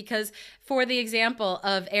true, because for the example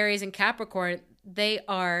of Aries and Capricorn, they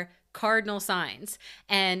are cardinal signs,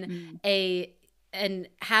 and and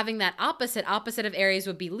having that opposite of Aries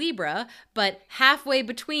would be Libra, but halfway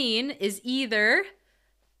between is either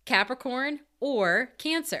Capricorn or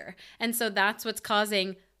Cancer. And so that's what's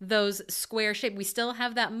causing those square shape. We still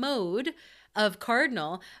have that mode of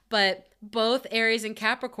cardinal, but both Aries and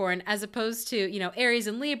Capricorn, as opposed to, Aries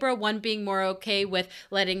and Libra, one being more okay with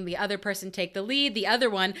letting the other person take the lead, the other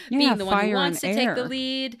one being the one who wants to take the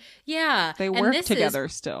lead. Yeah. They work together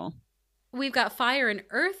still. We've got fire and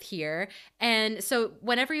earth here. And so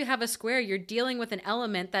whenever you have a square, you're dealing with an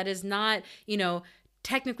element that is not,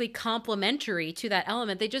 technically complementary to that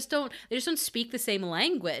element. They just don't speak the same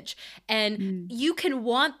language. And you can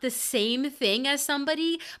want the same thing as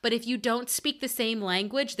somebody, but if you don't speak the same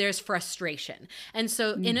language, there's frustration. And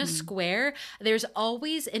so in a square, there's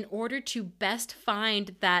always, in order to best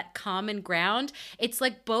find that common ground, it's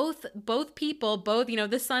like both people,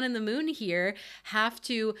 the sun and the moon here, have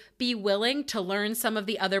to be willing to learn some of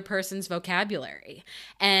the other person's vocabulary.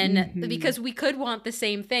 And because we could want the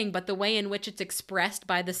same thing, but the way in which it's expressed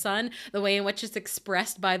by the sun, the way in which it's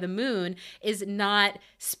expressed by the moon, is not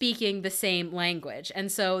speaking the same language. And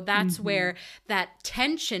so that's where that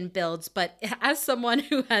tension builds. But as someone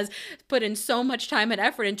who has put in so much time and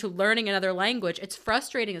effort into learning another language, it's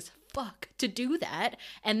frustrating as fuck to do that.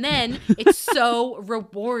 And then it's so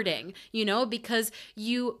rewarding, because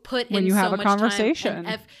you put in so much conversation.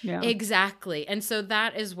 Time. Exactly. And so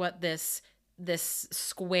that is what this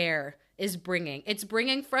square is bringing. It's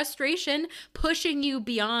bringing frustration, pushing you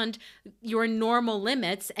beyond your normal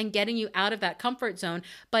limits and getting you out of that comfort zone.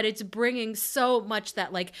 But it's bringing so much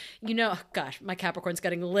that, gosh, my Capricorn's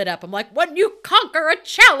getting lit up. I'm like, when you conquer a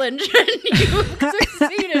challenge and you've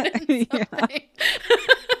succeeded in something.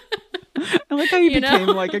 I like how you became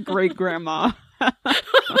like a great grandma.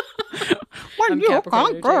 When you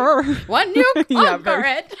conquer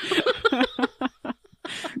it.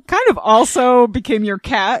 Kind of also became your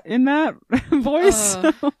cat in that voice.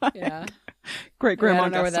 Yeah. Great grandma. I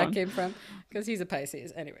don't know where that came from, because he's a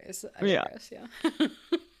Pisces. Anyways. I digress, yeah.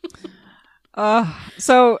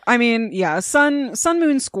 So I mean, yeah, sun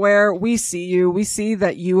moon square, we see you. We see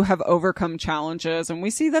that you have overcome challenges, and we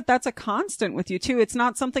see that that's a constant with you too. It's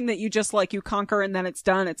not something that you just like you conquer and then it's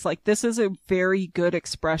done. It's like this is a very good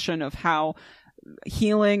expression of how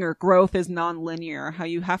healing or growth is non-linear, how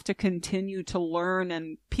you have to continue to learn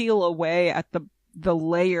and peel away at the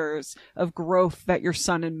layers of growth that your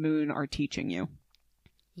sun and moon are teaching you.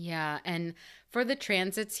 Yeah, and for the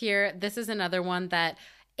transits here, this is another one that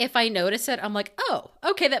if I notice it, I'm like, oh,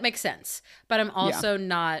 okay, that makes sense. But I'm also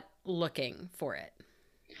not looking for it.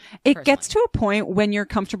 It gets to a point when you're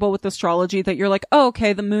comfortable with astrology that you're like, oh,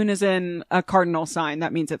 okay, the moon is in a cardinal sign.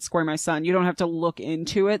 That means it's square my sun. You don't have to look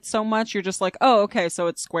into it so much. You're just like, oh, okay, so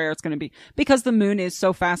it's square. It's going to be, because the moon is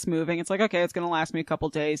so fast moving. It's like, okay, it's going to last me a couple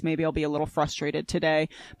days. Maybe I'll be a little frustrated today.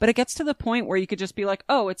 But it gets to the point where you could just be like,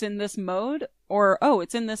 oh, it's in this mode, or, oh,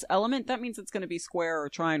 it's in this element. That means it's going to be square or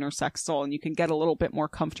trine or sextile. And you can get a little bit more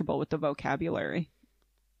comfortable with the vocabulary.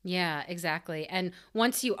 Yeah, exactly. And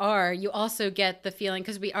once you also get the feeling,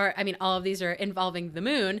 because all of these are involving the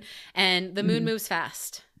moon, and the moon moves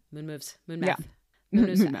fast. Moon moves fast.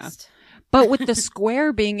 Math. But with the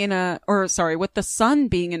square being with the sun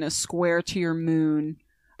being in a square to your moon,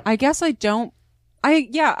 I guess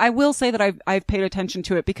I will say that I've paid attention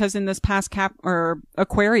to it, because in this past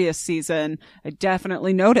Aquarius season, I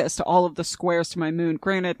definitely noticed all of the squares to my moon.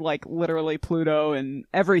 Granted, like literally Pluto and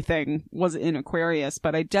everything was in Aquarius,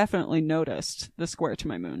 but I definitely noticed the square to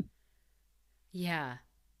my moon. Yeah.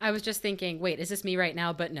 I was just thinking, wait, is this me right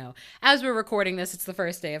now? But no. As we're recording this, it's the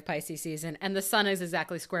first day of Pisces season, and the sun is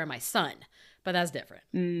exactly square my sun. But that's different.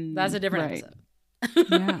 That's a different episode.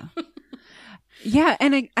 Yeah. Yeah,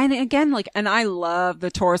 and again, and I love the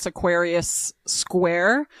Taurus Aquarius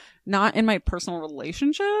square, not in my personal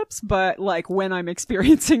relationships, but like when I'm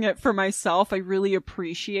experiencing it for myself, I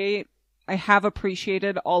have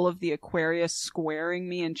appreciated all of the Aquarius squaring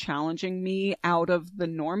me and challenging me out of the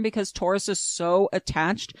norm, because Taurus is so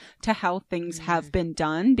attached to how things have been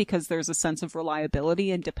done, because there's a sense of reliability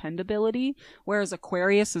and dependability, whereas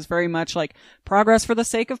Aquarius is very much like progress for the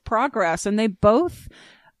sake of progress, and they both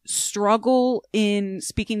struggle in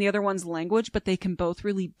speaking the other one's language, but they can both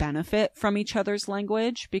really benefit from each other's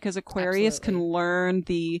language, because Aquarius can learn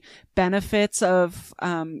the benefits of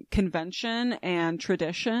convention and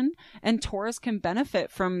tradition, and Taurus can benefit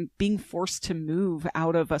from being forced to move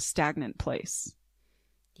out of a stagnant place.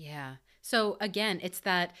 Yeah. So again, it's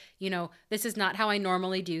that, this is not how I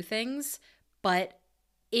normally do things, but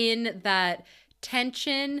in that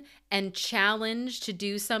tension and challenge to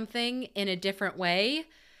do something in a different way,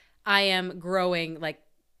 I am growing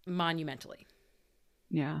monumentally.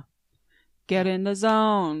 Yeah. Get in the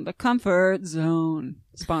zone, the comfort zone.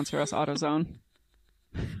 Sponsor us, AutoZone.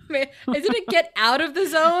 Isn't it get out of the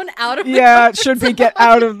zone? It should be get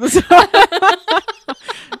out of the zone.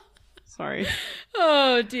 Sorry.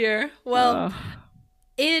 Oh, dear. Well,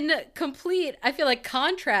 in complete, I feel like,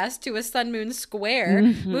 contrast to a sun-moon square,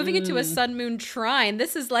 moving into a sun-moon trine,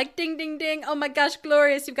 this is like ding, ding, ding. Oh my gosh,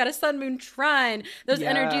 glorious. You've got a sun-moon trine. Those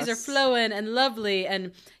energies are flowing and lovely.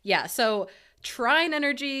 And yeah, so trine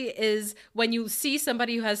energy is when you see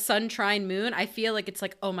somebody who has sun trine moon, I feel like it's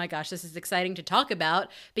like, oh my gosh, this is exciting to talk about,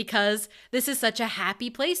 because this is such a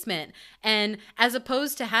happy placement. And as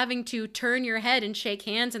opposed to having to turn your head and shake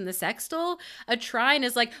hands in the sextile, a trine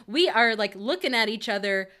is like, we are like looking at each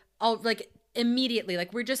other all immediately,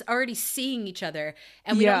 like we're just already seeing each other,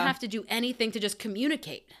 and we don't have to do anything to just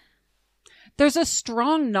communicate. There's a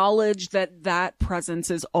strong knowledge that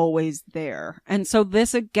presence is always there. And so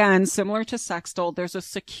this, again, similar to sextile, there's a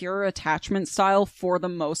secure attachment style for the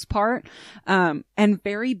most part, and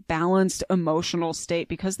very balanced emotional state,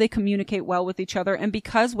 because they communicate well with each other, and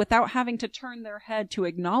because without having to turn their head to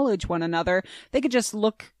acknowledge one another, they could just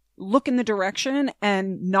look in the direction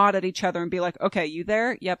and nod at each other and be like, okay, you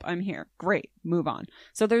there? Yep, I'm here. Great. Move on.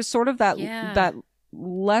 So there's sort of that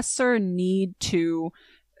lesser need to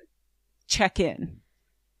check in.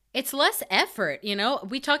 It's less effort,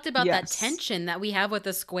 we talked about that tension that we have with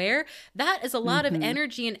the square. That is a lot of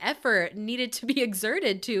energy and effort needed to be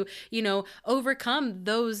exerted to, overcome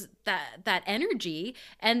that energy.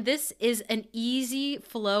 And this is an easy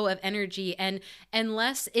flow of energy. And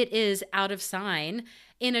unless it is out of sign,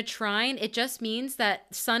 in a trine, it just means that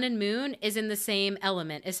sun and moon is in the same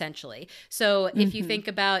element, essentially. So if you think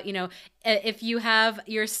about, if you have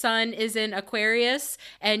your sun is in Aquarius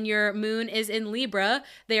and your moon is in Libra,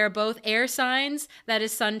 they are both air signs. That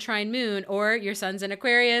is sun trine moon. Or your sun's in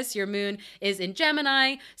Aquarius, your moon is in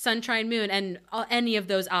Gemini, sun trine moon, and any of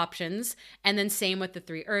those options. And then same with the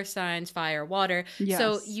 3 earth signs, fire, water. Yes.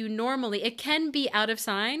 So it can be out of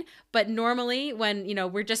sign, But normally when,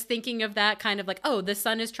 we're just thinking of that kind of like, oh, the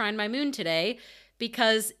sun is trine my moon today,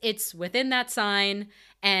 because it's within that sign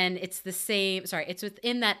and it's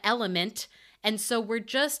within that element. And so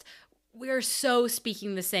we're so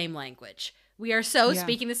speaking the same language. We are so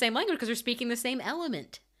speaking the same language because we're speaking the same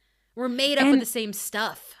element. We're made up of the same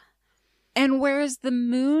stuff. And whereas the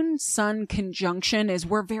moon-sun conjunction is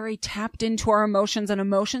we're very tapped into our emotions, and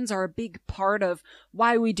emotions are a big part of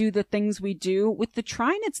why we do the things we do. With the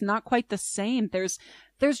trine, it's not quite the same.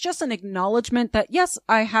 There's just an acknowledgement that, yes,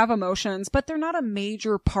 I have emotions, but they're not a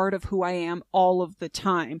major part of who I am all of the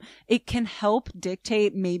time. It can help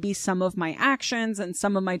dictate maybe some of my actions and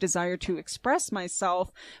some of my desire to express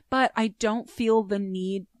myself, but I don't feel the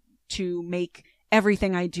need to make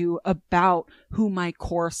everything I do about who my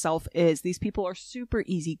core self is. These people are super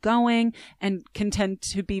easygoing and can tend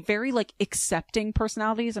to be very accepting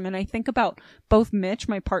personalities. I mean, I think about both Mitch,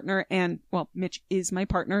 my partner, Mitch is my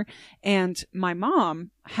partner, and my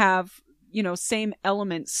mom have, same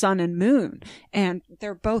element, sun and moon. And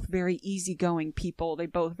they're both very easygoing people. They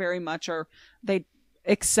both very much they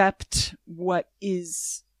accept what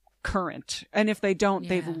is current. And if they don't,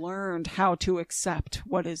 they've learned how to accept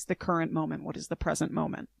what is the current moment, what is the present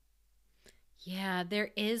moment. Yeah,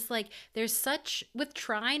 with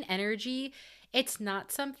trine energy, it's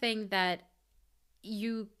not something that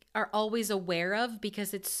you are always aware of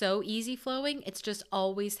because it's so easy flowing. It's just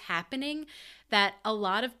always happening, that a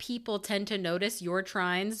lot of people tend to notice your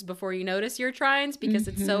trines before you notice your trines because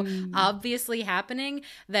it's so obviously happening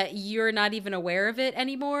that you're not even aware of it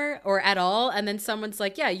anymore or at all. And then someone's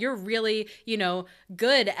like, yeah, you're really,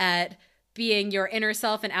 good at being your inner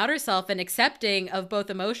self and outer self and accepting of both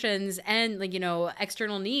emotions and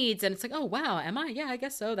external needs. And it's like, oh wow, am I? Yeah, I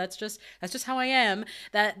guess so. That's just how I am.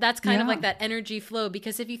 That's kind of like that energy flow.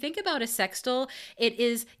 Because if you think about a sextile, it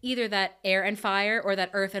is either that air and fire or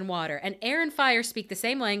that earth and water. And air and fire speak the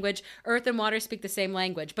same language. Earth and water speak the same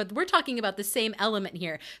language. But we're talking about the same element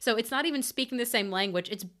here. So it's not even speaking the same language.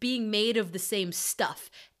 It's being made of the same stuff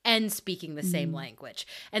and speaking the same language.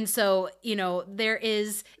 And so,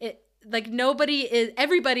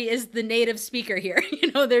 everybody is the native speaker here.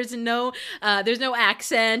 There's no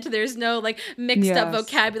accent, there's no mixed up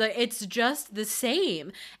vocabulary. It's just the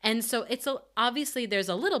same. And so obviously there's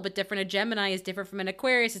a little bit different. A Gemini is different from an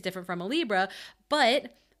Aquarius, is different from a Libra,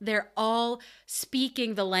 but they're all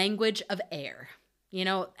speaking the language of air.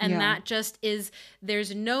 That just is,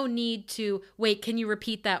 there's no need to wait, can you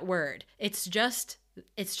repeat that word? It's just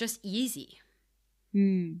easy.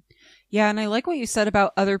 Yeah, and I like what you said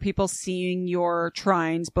about other people seeing your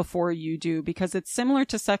trines before you do, because it's similar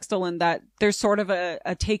to sextile in that there's sort of a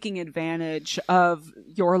taking advantage of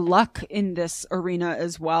your luck in this arena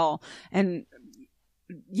as well. And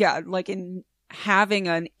yeah, in having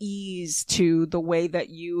an ease to the way that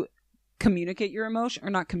you communicate your emotion, or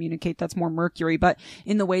not communicate, that's more Mercury, but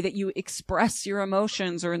in the way that you express your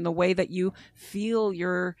emotions or in the way that you feel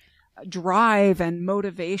your drive and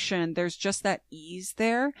motivation, there's just that ease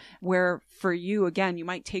there where for you, again, you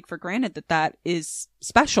might take for granted that is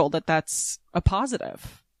special, that's a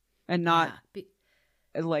positive and not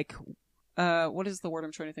what is the word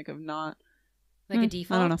I'm trying to think of? Not a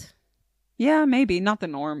default? I don't know. Yeah, maybe not the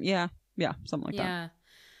norm. Yeah. Something like that.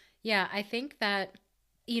 Yeah. I think that,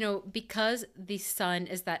 because the sun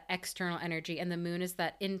is that external energy and the moon is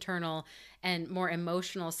that internal and more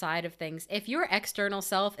emotional side of things, if your external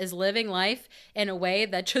self is living life in a way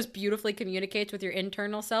that just beautifully communicates with your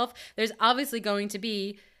internal self, there's obviously going to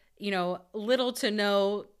be, little to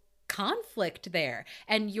no conflict there.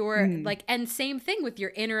 And you're and same thing with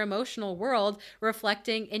your inner emotional world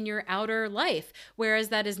reflecting in your outer life, whereas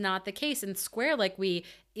that is not the case in square. Like we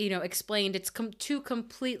explained, it's two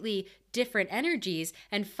completely different energies,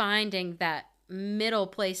 and finding that middle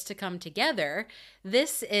place to come together,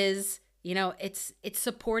 this is it's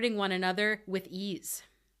supporting one another with ease.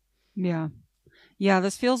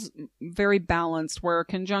 This feels very balanced, where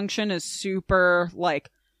conjunction is super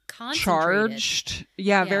charged.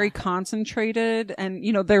 Very concentrated. And,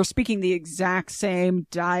 they're speaking the exact same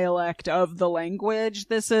dialect of the language.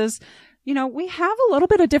 This is, we have a little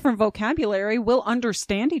bit of different vocabulary. We'll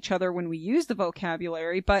understand each other when we use the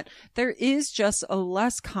vocabulary, but there is just a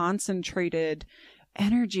less concentrated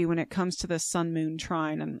energy when it comes to the sun moon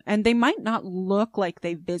trine. And they might not look like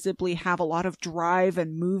they visibly have a lot of drive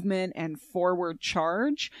and movement and forward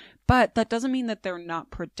charge, but that doesn't mean that they're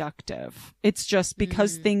not productive. It's just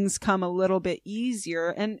because things come a little bit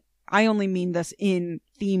easier. And I only mean this in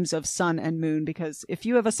themes of sun and moon, because if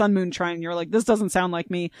you have a sun moon trine and you're like, this doesn't sound like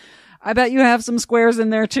me, I bet you have some squares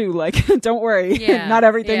in there too. Don't worry. Not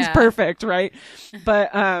everything's perfect, right?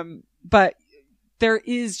 But there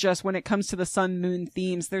is just, when it comes to the sun moon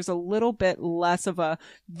themes, there's a little bit less of a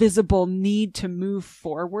visible need to move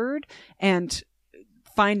forward and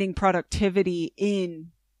finding productivity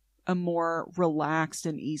in a more relaxed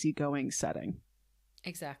and easygoing setting.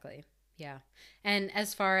 Exactly. Yeah. And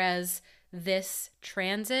as far as this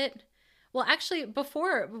transit, well, actually,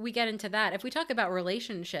 before we get into that, if we talk about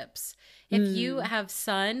relationships, if you have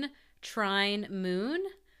sun, trine, moon,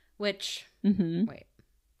 which, wait,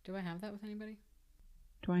 do I have that with anybody?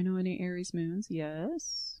 Do I know any Aries moons?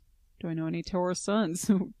 Yes. Do I know any Taurus suns?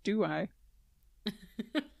 Do I?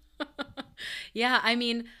 Yeah, I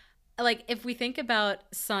mean, like if we think about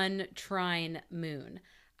sun, trine, moon,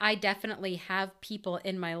 I definitely have people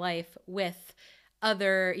in my life with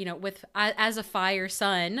other, with as a fire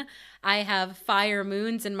sun, I have fire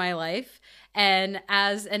moons in my life. And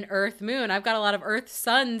as an earth moon, I've got a lot of earth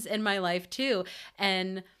suns in my life too.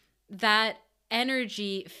 And that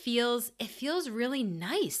energy feels really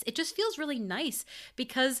nice. It just feels really nice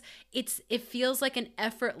because it feels like an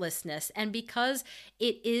effortlessness, and because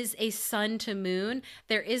it is a sun to moon,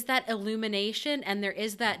 there is that illumination and there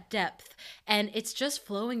is that depth, and it's just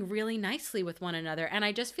flowing really nicely with one another. And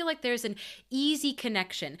I just feel like there's an easy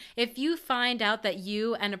connection. If you find out that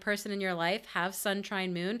you and a person in your life have sun,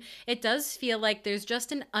 trine, moon, it does feel like there's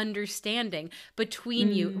just an understanding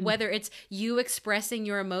between you, whether it's you expressing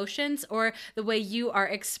your emotions or the way you are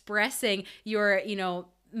expressing your,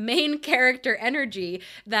 main character energy,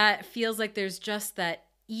 that feels like there's just that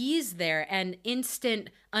ease there and instant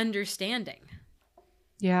understanding.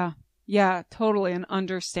 Yeah. Yeah, totally. An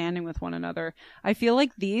understanding with one another. I feel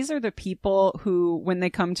like these are the people who, when they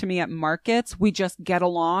come to me at markets, we just get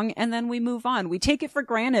along and then we move on. We take it for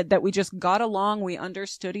granted that we just got along, we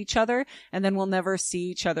understood each other, and then we'll never see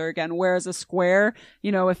each other again. Whereas a square,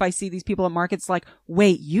 if I see these people at markets, like,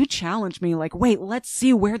 wait, you challenged me. Like, wait, let's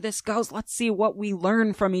see where this goes. Let's see what we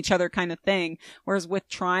learn from each other kind of thing. Whereas with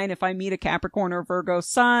trine, if I meet a Capricorn or Virgo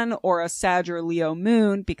sun or a Sag or Leo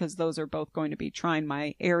moon, because those are both going to be trine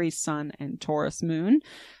my Aries sun and Taurus moon.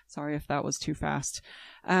 Sorry if that was too fast.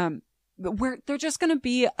 They're just going to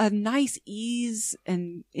be a nice ease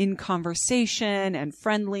and in conversation and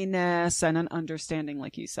friendliness and an understanding,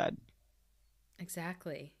 like you said.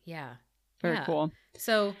 Exactly. Yeah. Very cool.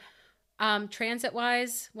 So, transit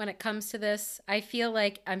wise, when it comes to this, I feel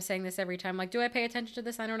like I'm saying this every time. Like, do I pay attention to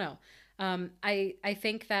this? I don't know. I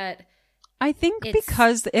think that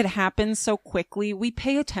because it happens so quickly, we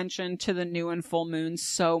pay attention to the new and full moons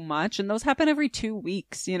so much, and those happen every 2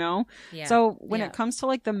 weeks, Yeah. So when it comes to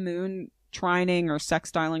like the moon trining or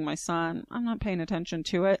sextiling my sun, I'm not paying attention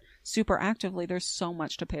to it super actively. There's so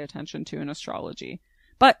much to pay attention to in astrology.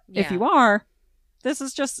 But if you are, this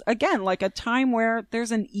is just, again, like a time where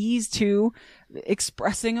there's an ease to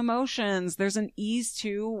expressing emotions. There's an ease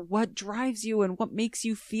to what drives you and what makes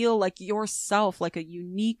you feel like yourself, like a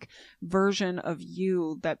unique version of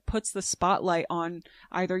you that puts the spotlight on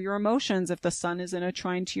either your emotions, if the sun is in a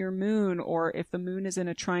trine to your moon, or if the moon is in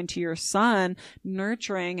a trine to your sun,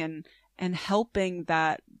 nurturing and helping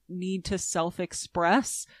that need to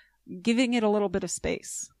self-express, giving it a little bit of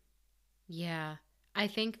space. Yeah. I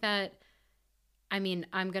think that, I'm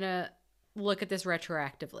going to look at this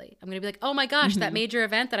retroactively. I'm going to be like, oh my gosh, that major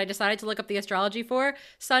event that I decided to look up the astrology for,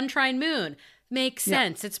 sun, trine, moon, makes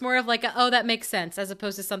sense. It's more of like, that makes sense, as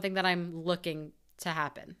opposed to something that I'm looking to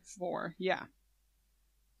happen. Yeah.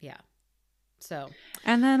 So.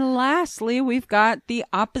 And then lastly, we've got the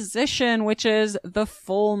opposition, which is the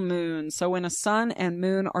full moon. So when a sun and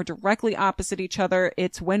moon are directly opposite each other,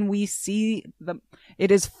 it's when we see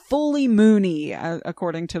it is fully moony,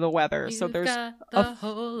 according to the weather. You've so there's got the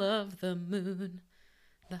whole of the moon.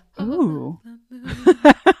 The whole Ooh. of the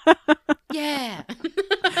moon. Yeah.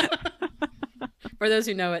 For those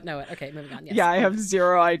who know it. Okay, moving on. Yes. Yeah, I have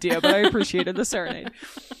zero idea, but I appreciated the serenade.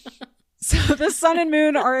 So the sun and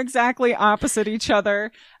moon are exactly opposite each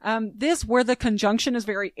other. Where the conjunction is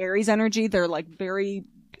very Aries energy, they're like very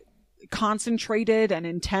concentrated and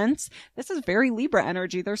intense. This is very Libra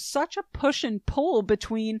energy. There's such a push and pull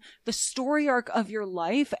between the story arc of your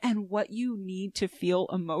life and what you need to feel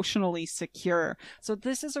emotionally secure. So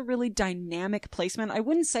this is a really dynamic placement. I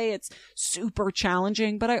wouldn't say it's super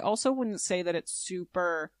challenging, but I also wouldn't say that it's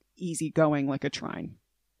super easygoing like a trine.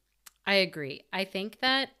 I agree. I think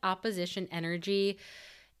that opposition energy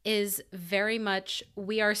is very much,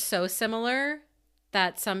 we are so similar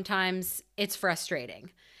that sometimes it's frustrating,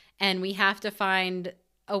 and we have to find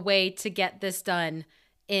a way to get this done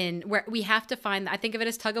in where we have to find, I think of it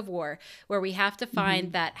as tug of war, where we have to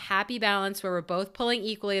find that happy balance where we're both pulling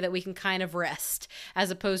equally, that we can kind of rest, as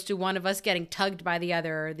opposed to one of us getting tugged by the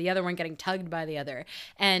other or the other one getting tugged by the other.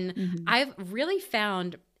 And I've really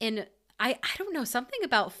found I don't know, something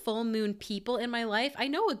about full moon people in my life. I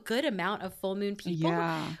know a good amount of full moon people,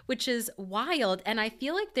 which is wild. And I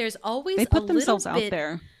feel like there's always they put themselves out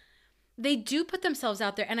there. They do put themselves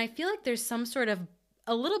out there. And I feel like there's some sort of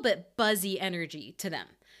a little bit buzzy energy to them.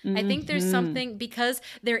 I think there's something, because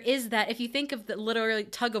there is that, if you think of the literally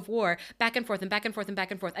tug of war, back and forth and back and forth and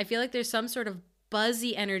back and forth, I feel like there's some sort of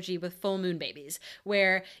buzzy energy with full moon babies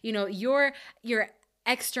where, you know, your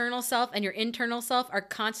external self and your internal self are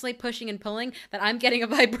constantly pushing and pulling, that I'm getting a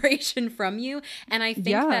vibration from you. And I think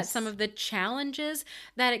that some of the challenges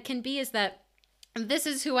that it can be is that this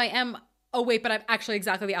is who I am. Oh, wait, but I'm actually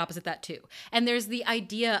exactly the opposite that too. And there's the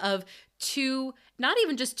idea of two, not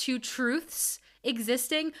even just two truths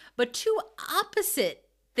existing, but two opposite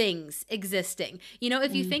things existing. You know,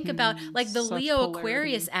 if you think about like the Leo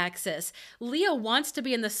Aquarius axis, Leo wants to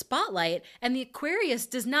be in the spotlight and the Aquarius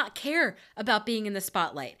does not care about being in the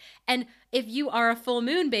spotlight. And if you are a full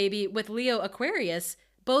moon baby with Leo Aquarius,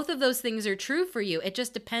 both of those things are true for you. It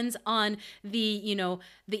just depends on the, you know,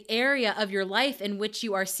 the area of your life in which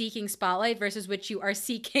you are seeking spotlight versus which you are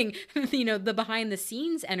seeking, you know, the behind the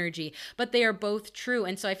scenes energy. But they are both true.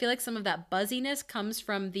 And so I feel like some of that buzziness comes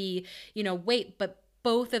from the, you know, wait, but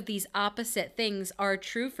both of these opposite things are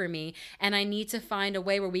true for me. And I need to find a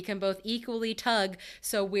way where we can both equally tug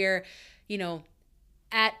so we're, you know,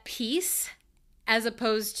 at peace as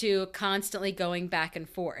opposed to constantly going back and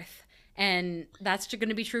forth. And that's going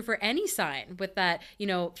to be true for any sign with that, you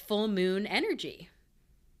know, full moon energy.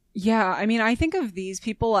 Yeah. I mean, I think of these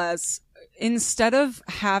people as, instead of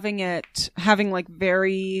having like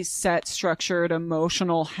very set, structured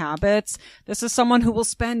emotional habits, this is someone who will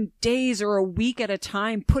spend days or a week at a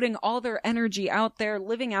time putting all their energy out there,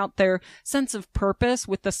 living out their sense of purpose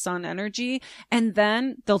with the sun energy. And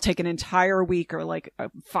then they'll take an entire week or like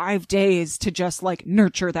 5 days to just like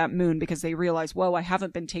nurture that moon, because they realize, whoa, I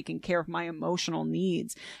haven't been taking care of my emotional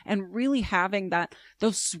needs. And really having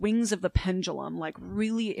those swings of the pendulum, like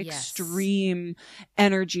really extreme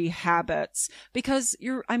energy habits. Because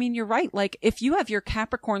you're right. Like if you have your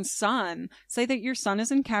Capricorn sun, say that your sun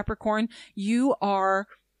is in Capricorn, you are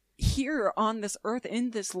here on this earth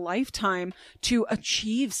in this lifetime to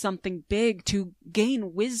achieve something big, to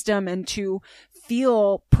gain wisdom and to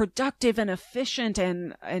feel productive and efficient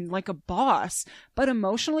and like a boss. But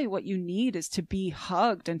emotionally, what you need is to be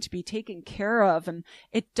hugged and to be taken care of. And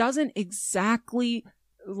it doesn't exactly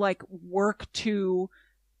like work to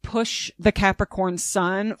push the Capricorn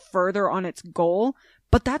sun further on its goal,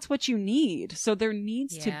 but that's what you need. So there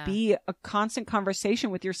needs to be a constant conversation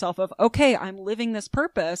with yourself of, okay, I'm living this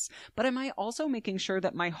purpose, but am I also making sure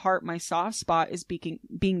that my heart, my soft spot is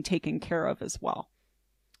being taken care of as well?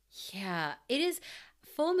 Yeah, it is.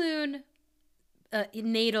 Full moon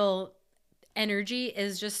natal energy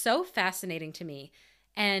is just so fascinating to me.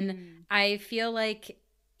 And I feel like,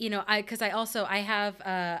 you know, I have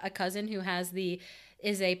a cousin who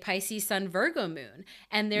is a Pisces sun Virgo moon.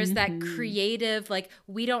 And there's that creative, like,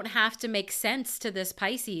 we don't have to make sense to this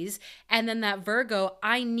Pisces. And then that Virgo,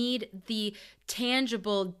 I need the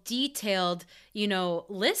tangible, detailed, you know,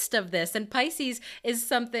 list of this. And Pisces is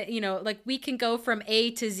something, you know, like we can go from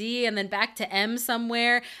A to Z and then back to M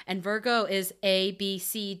somewhere. And Virgo is A, B,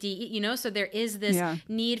 C, D, E, you know, so there is this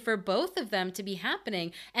need for both of them to be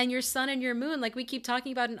happening. And your sun and your moon, like we keep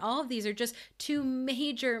talking about in all of these, are just two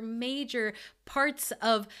major parts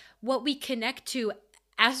of what we connect to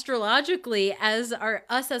astrologically as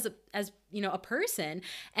you know, a person.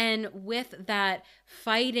 And with that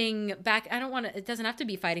fighting back, it doesn't have to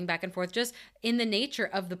be fighting back and forth, just in the nature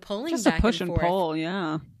of the pulling just back a push and and forth. pull.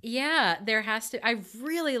 Yeah, there has to. I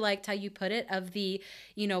really liked how you put it, of the,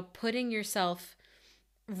 you know, putting yourself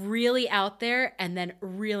really out there and then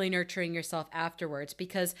really nurturing yourself afterwards,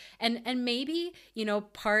 because and maybe, you know,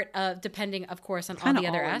 part of, depending of course on all the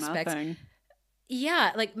other aspects.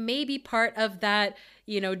 Yeah, like maybe part of that,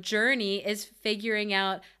 you know, journey is figuring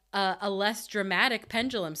out a less dramatic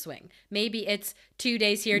pendulum swing. Maybe it's 2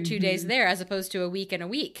 days here, 2 days there, as opposed to a week and a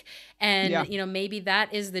week. And, you know, maybe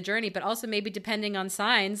that is the journey, but also maybe depending on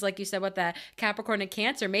signs, like you said, with that Capricorn and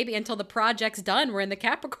Cancer, maybe until the project's done, we're in the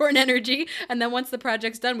Capricorn energy. And then once the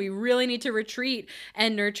project's done, we really need to retreat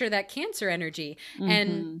and nurture that Cancer energy.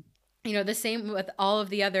 And, you know, the same with all of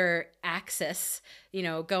the other axis, you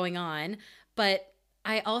know, going on. But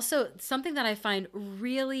I also, something that I find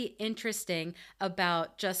really interesting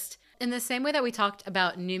about just in the same way that we talked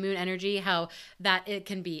about new moon energy, how that it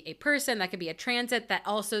can be a person, that could be a transit, that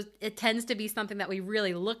also it tends to be something that we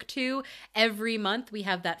really look to every month. We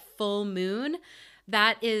have that full moon.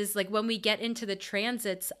 That is like when we get into the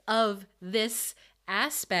transits of this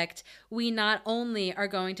aspect, we not only are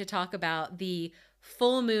going to talk about the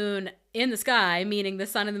full moon in the sky, meaning the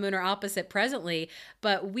sun and the moon are opposite presently,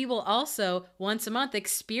 but we will also once a month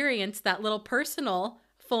experience that little personal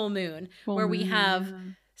full moon where we have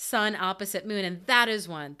sun opposite moon. And that is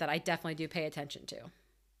one that I definitely do pay attention to.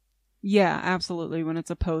 Yeah, absolutely. When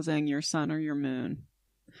it's opposing your sun or your moon.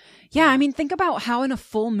 Yeah, I mean, think about how in a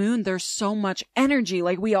full moon, there's so much energy.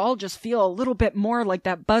 Like, we all just feel a little bit more like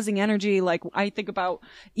that buzzing energy. Like, I think about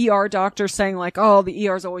ER doctors saying like, oh, the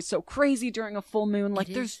ER is always so crazy during a full moon. Like,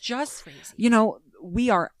 there's just, crazy. You know, we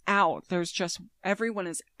are out. There's just, everyone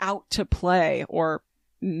is out to play, or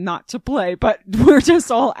not to play, but we're just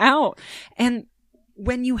all out. And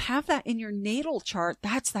when you have that in your natal chart,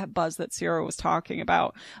 that's that buzz that Sierra was talking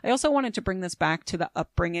about. I also wanted to bring this back to the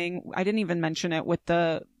upbringing. I didn't even mention it with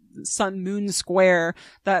the sun moon square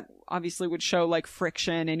that obviously would show like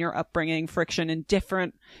friction in your upbringing, friction in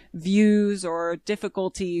different views or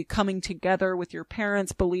difficulty coming together with your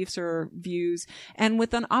parents' beliefs or views. And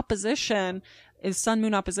with an opposition is sun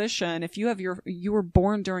moon opposition. If you were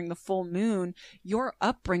born during the full moon, your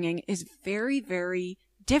upbringing is very, very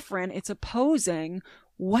different. It's opposing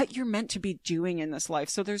what you're meant to be doing in this life.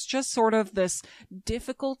 So there's just sort of this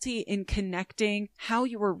difficulty in connecting how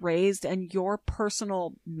you were raised and your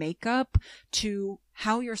personal makeup to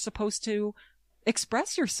how you're supposed to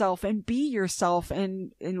express yourself and be yourself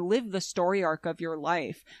and live the story arc of your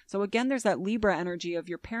life. So again, there's that Libra energy of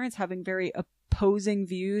your parents having very opposing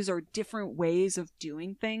views or different ways of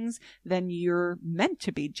doing things than you're meant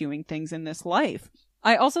to be doing things in this life.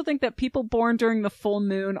 I also think that people born during the full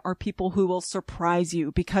moon are people who will surprise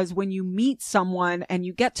you, because when you meet someone and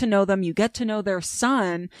you get to know them, you get to know their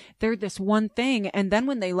sun, they're this one thing. And then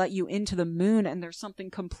when they let you into the moon and there's something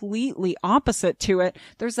completely opposite to it,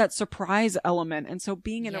 there's that surprise element. And so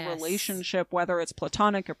being in a relationship, whether it's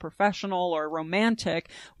platonic or professional or romantic,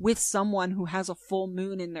 with someone who has a full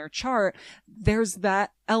moon in their chart, there's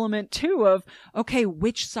that element too of, okay,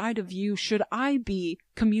 which side of you should I be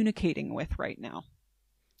communicating with right now?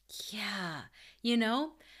 Yeah. You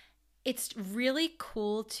know, it's really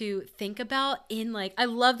cool to think about in like, I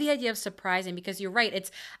love the idea of surprising, because you're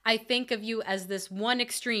right. I think of you as this one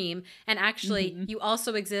extreme, and actually you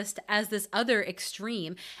also exist as this other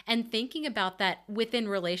extreme. And thinking about that within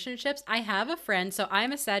relationships, I have a friend, so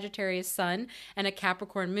I'm a Sagittarius sun and a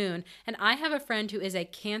Capricorn moon. And I have a friend who is a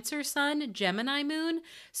Cancer sun, Gemini moon.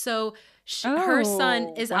 So her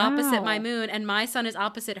sun is opposite my moon, and my sun is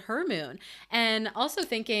opposite her moon. And also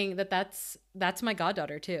thinking that that's my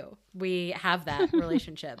goddaughter too. We have that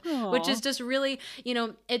relationship, which is just really, you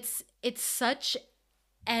know, it's such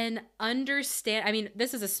an understand. I mean,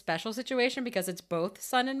 this is a special situation because it's both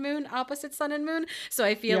sun and moon, opposite sun and moon. So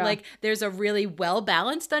I feel like there's a really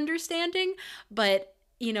well-balanced understanding. But,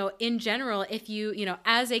 you know, in general, if you know,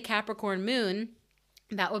 as a Capricorn moon,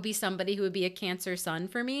 that would be somebody who would be a Cancer sun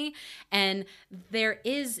for me. And there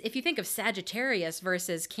is, if you think of Sagittarius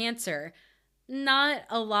versus Cancer, not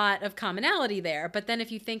a lot of commonality there. But then if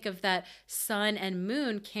you think of that sun and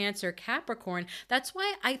moon, Cancer, Capricorn, that's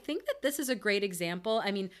why I think that this is a great example.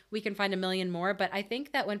 I mean, we can find a million more, but I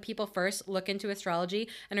think that when people first look into astrology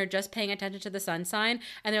and are just paying attention to the sun sign,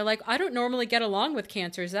 and they're like, I don't normally get along with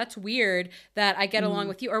Cancers. That's weird that I get along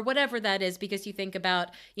with you, or whatever that is, because you think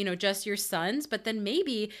about, you know, just your suns, but then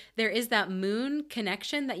maybe there is that moon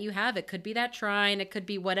connection that you have. It could be that trine, it could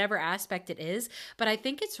be whatever aspect it is. But I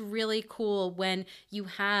think it's really cool when you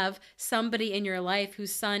have somebody in your life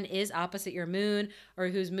whose sun is opposite your moon, or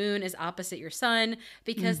whose moon is opposite your sun,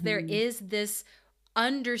 because there is this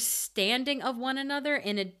understanding of one another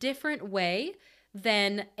in a different way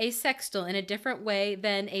than a sextile, in a different way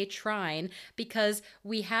than a trine, because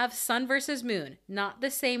we have sun versus moon, not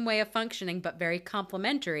the same way of functioning, but very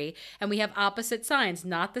complementary. And we have opposite signs,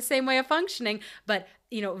 not the same way of functioning, but,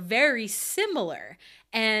 you know, very similar.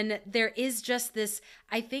 And there is just this,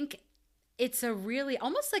 I think, it's a really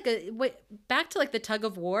almost like back to like the tug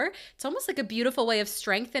of war. It's almost like a beautiful way of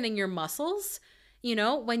strengthening your muscles. You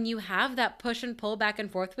know, when you have that push and pull back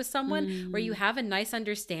and forth with someone where you have a nice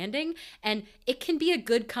understanding, and it can be a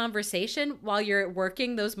good conversation while you're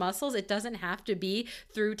working those muscles. It doesn't have to be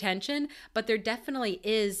through tension, but there definitely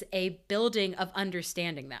is a building of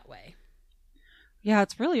understanding that way. Yeah,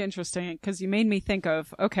 it's really interesting because you made me think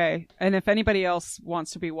of, okay, and if anybody else wants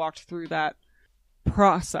to be walked through that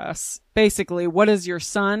process, basically, what is your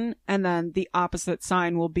sun? And then the opposite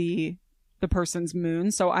sign will be the person's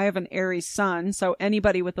moon. So I have an Aries sun. So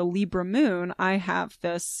anybody with a Libra moon, I have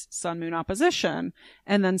this sun moon opposition.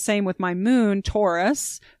 And then same with my moon,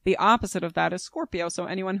 Taurus. The opposite of that is Scorpio. So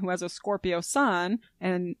anyone who has a Scorpio sun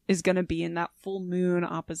and is going to be in that full moon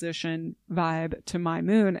opposition vibe to my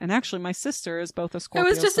moon. And actually my sister is both a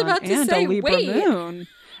Scorpio sun and a Libra moon.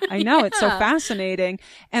 I know. It's so fascinating.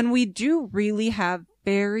 And we do really have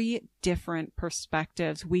very different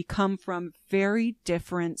perspectives. We come from very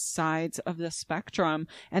different sides of the spectrum,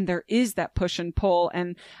 and there is that push and pull.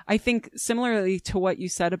 And I think similarly to what you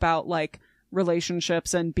said about like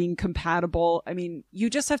relationships and being compatible, I mean, you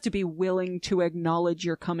just have to be willing to acknowledge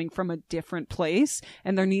you're coming from a different place,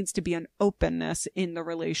 and there needs to be an openness in the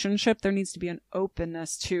relationship. There needs to be an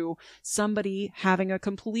openness to somebody having a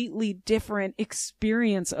completely different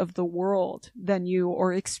experience of the world than you,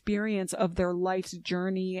 or experience of their life's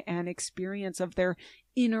journey and experience of their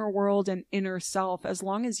inner world and inner self. As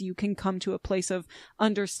long as you can come to a place of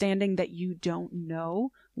understanding that you don't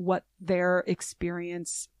know what their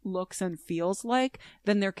experience looks and feels like,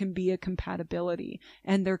 then there can be a compatibility,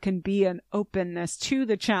 and there can be an openness to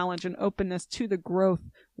the challenge and openness to the growth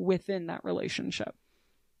within that relationship.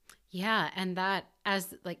 Yeah. And that,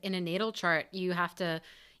 as like in a natal chart, you have to,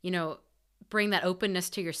 bring that openness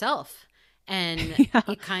to yourself. And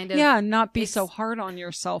it kind of... Yeah, not be so hard on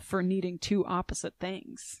yourself for needing two opposite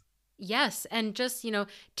things. Yes. And just,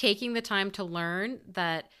 taking the time to learn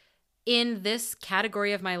that in this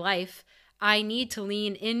category of my life, I need to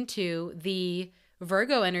lean into the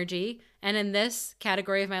Virgo energy. And in this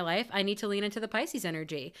category of my life, I need to lean into the Pisces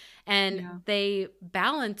energy. And they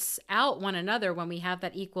balance out one another when we have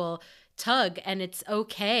that equal tug. And it's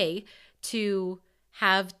okay to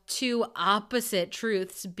have two opposite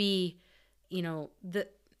truths be,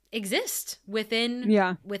 exist within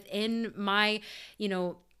my,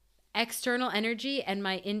 external energy and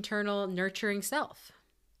my internal nurturing self.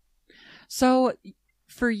 So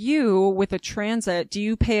for you with a transit, do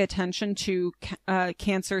you pay attention to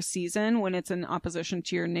Cancer season when it's in opposition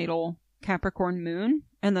to your natal Capricorn moon?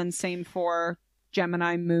 And then same for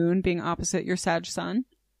Gemini moon being opposite your Sag sun?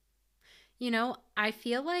 I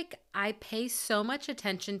feel like I pay so much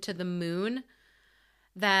attention to the moon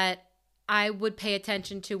that I would pay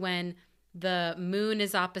attention to when the moon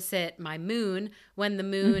is opposite my moon, when the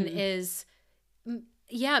moon is,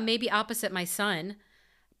 maybe opposite my sun,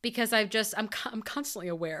 because I'm constantly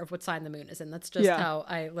aware of what sign the moon is in. That's just how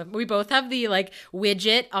I live. We both have the like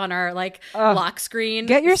widget on our lock screen.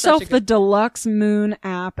 Get yourself the deluxe moon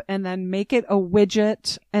app and then make it a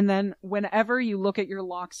widget. And then whenever you look at your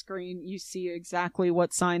lock screen, you see exactly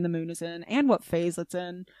what sign the moon is in and what phase it's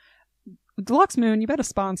in. Deluxe moon, you better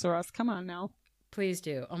sponsor us. Come on now. Please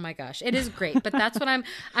do. Oh my gosh. It is great. But that's what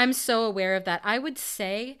I'm so aware of that. I would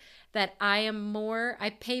say that I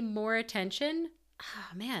pay more attention.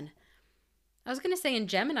 Oh man. I was going to say in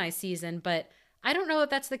Gemini season, but I don't know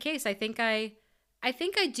if that's the case. I think I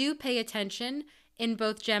do pay attention in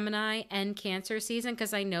both Gemini and Cancer season,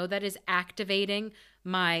 because I know that is activating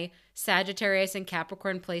my Sagittarius and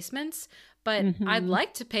Capricorn placements, but I'd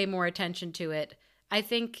like to pay more attention to it. I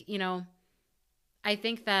think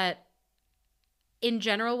that in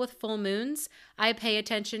general with full moons, I pay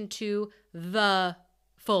attention to the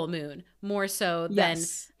full moon more so than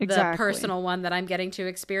the personal one that I'm getting to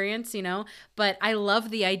experience, but I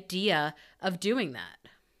love the idea of doing that.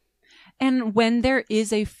 And when there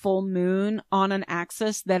is a full moon on an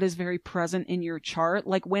axis that is very present in your chart,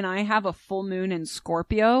 like when I have a full moon in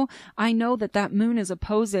Scorpio, I know that that moon is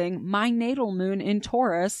opposing my natal moon in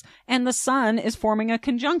Taurus, and the sun is forming a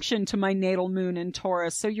conjunction to my natal moon in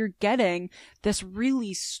Taurus. So you're getting this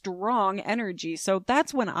really strong energy. So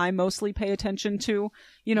that's when I mostly pay attention to,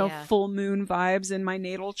 full moon vibes in my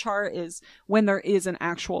natal chart, is when there is an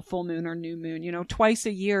actual full moon or new moon. Twice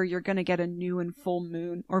a year, you're going to get a new and full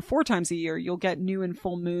moon, or 4 times a year, you'll get new and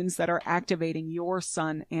full moons that are activating your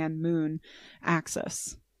sun and moon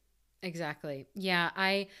axis. Exactly. Yeah.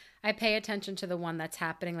 I pay attention to the one that's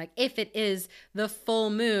happening. Like if it is the full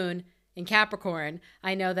moon in Capricorn,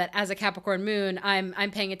 I know that as a Capricorn moon,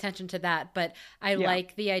 I'm paying attention to that, but I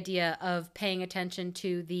like the idea of paying attention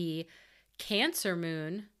to the Cancer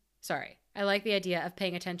moon. Sorry. I like the idea of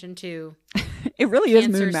paying attention to it really Cancer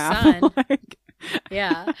is moon math.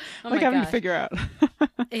 Yeah. Oh like having to figure out.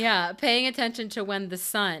 Yeah. Paying attention to when the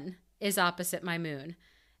sun is opposite my moon.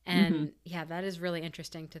 And that is really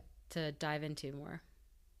interesting to dive into more.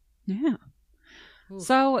 Yeah. Ooh.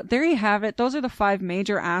 So there you have it. Those are the 5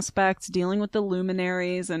 major aspects dealing with the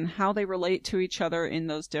luminaries and how they relate to each other in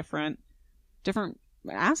those different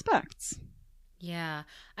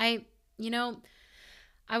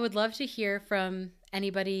I would love to hear from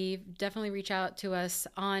anybody. Definitely reach out to us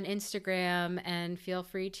on Instagram, and feel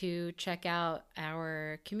free to check out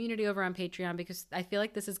our community over on Patreon, because I feel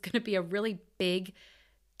like this is going to be a really big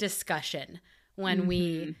discussion when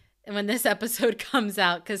when this episode comes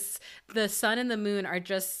out, because the sun and the moon are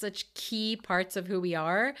just such key parts of who we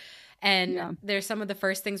are. And they're some of the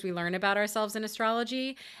first things we learn about ourselves in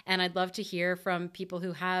astrology. And I'd love to hear from people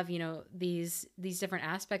who have, these different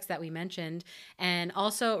aspects that we mentioned. And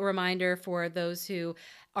also a reminder for those who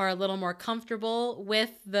are a little more comfortable with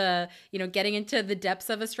the, getting into the depths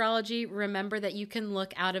of astrology, remember that you can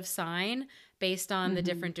look out of sign based on the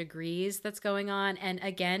different degrees that's going on. And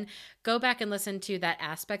again, go back and listen to that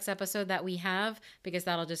aspects episode that we have, because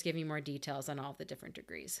that'll just give you more details on all of the different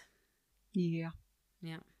degrees. Yeah.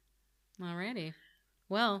 Alrighty.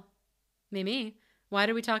 Well, Mimi, why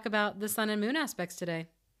did we talk about the sun and moon aspects today?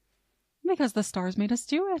 Because the stars made us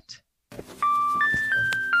do it.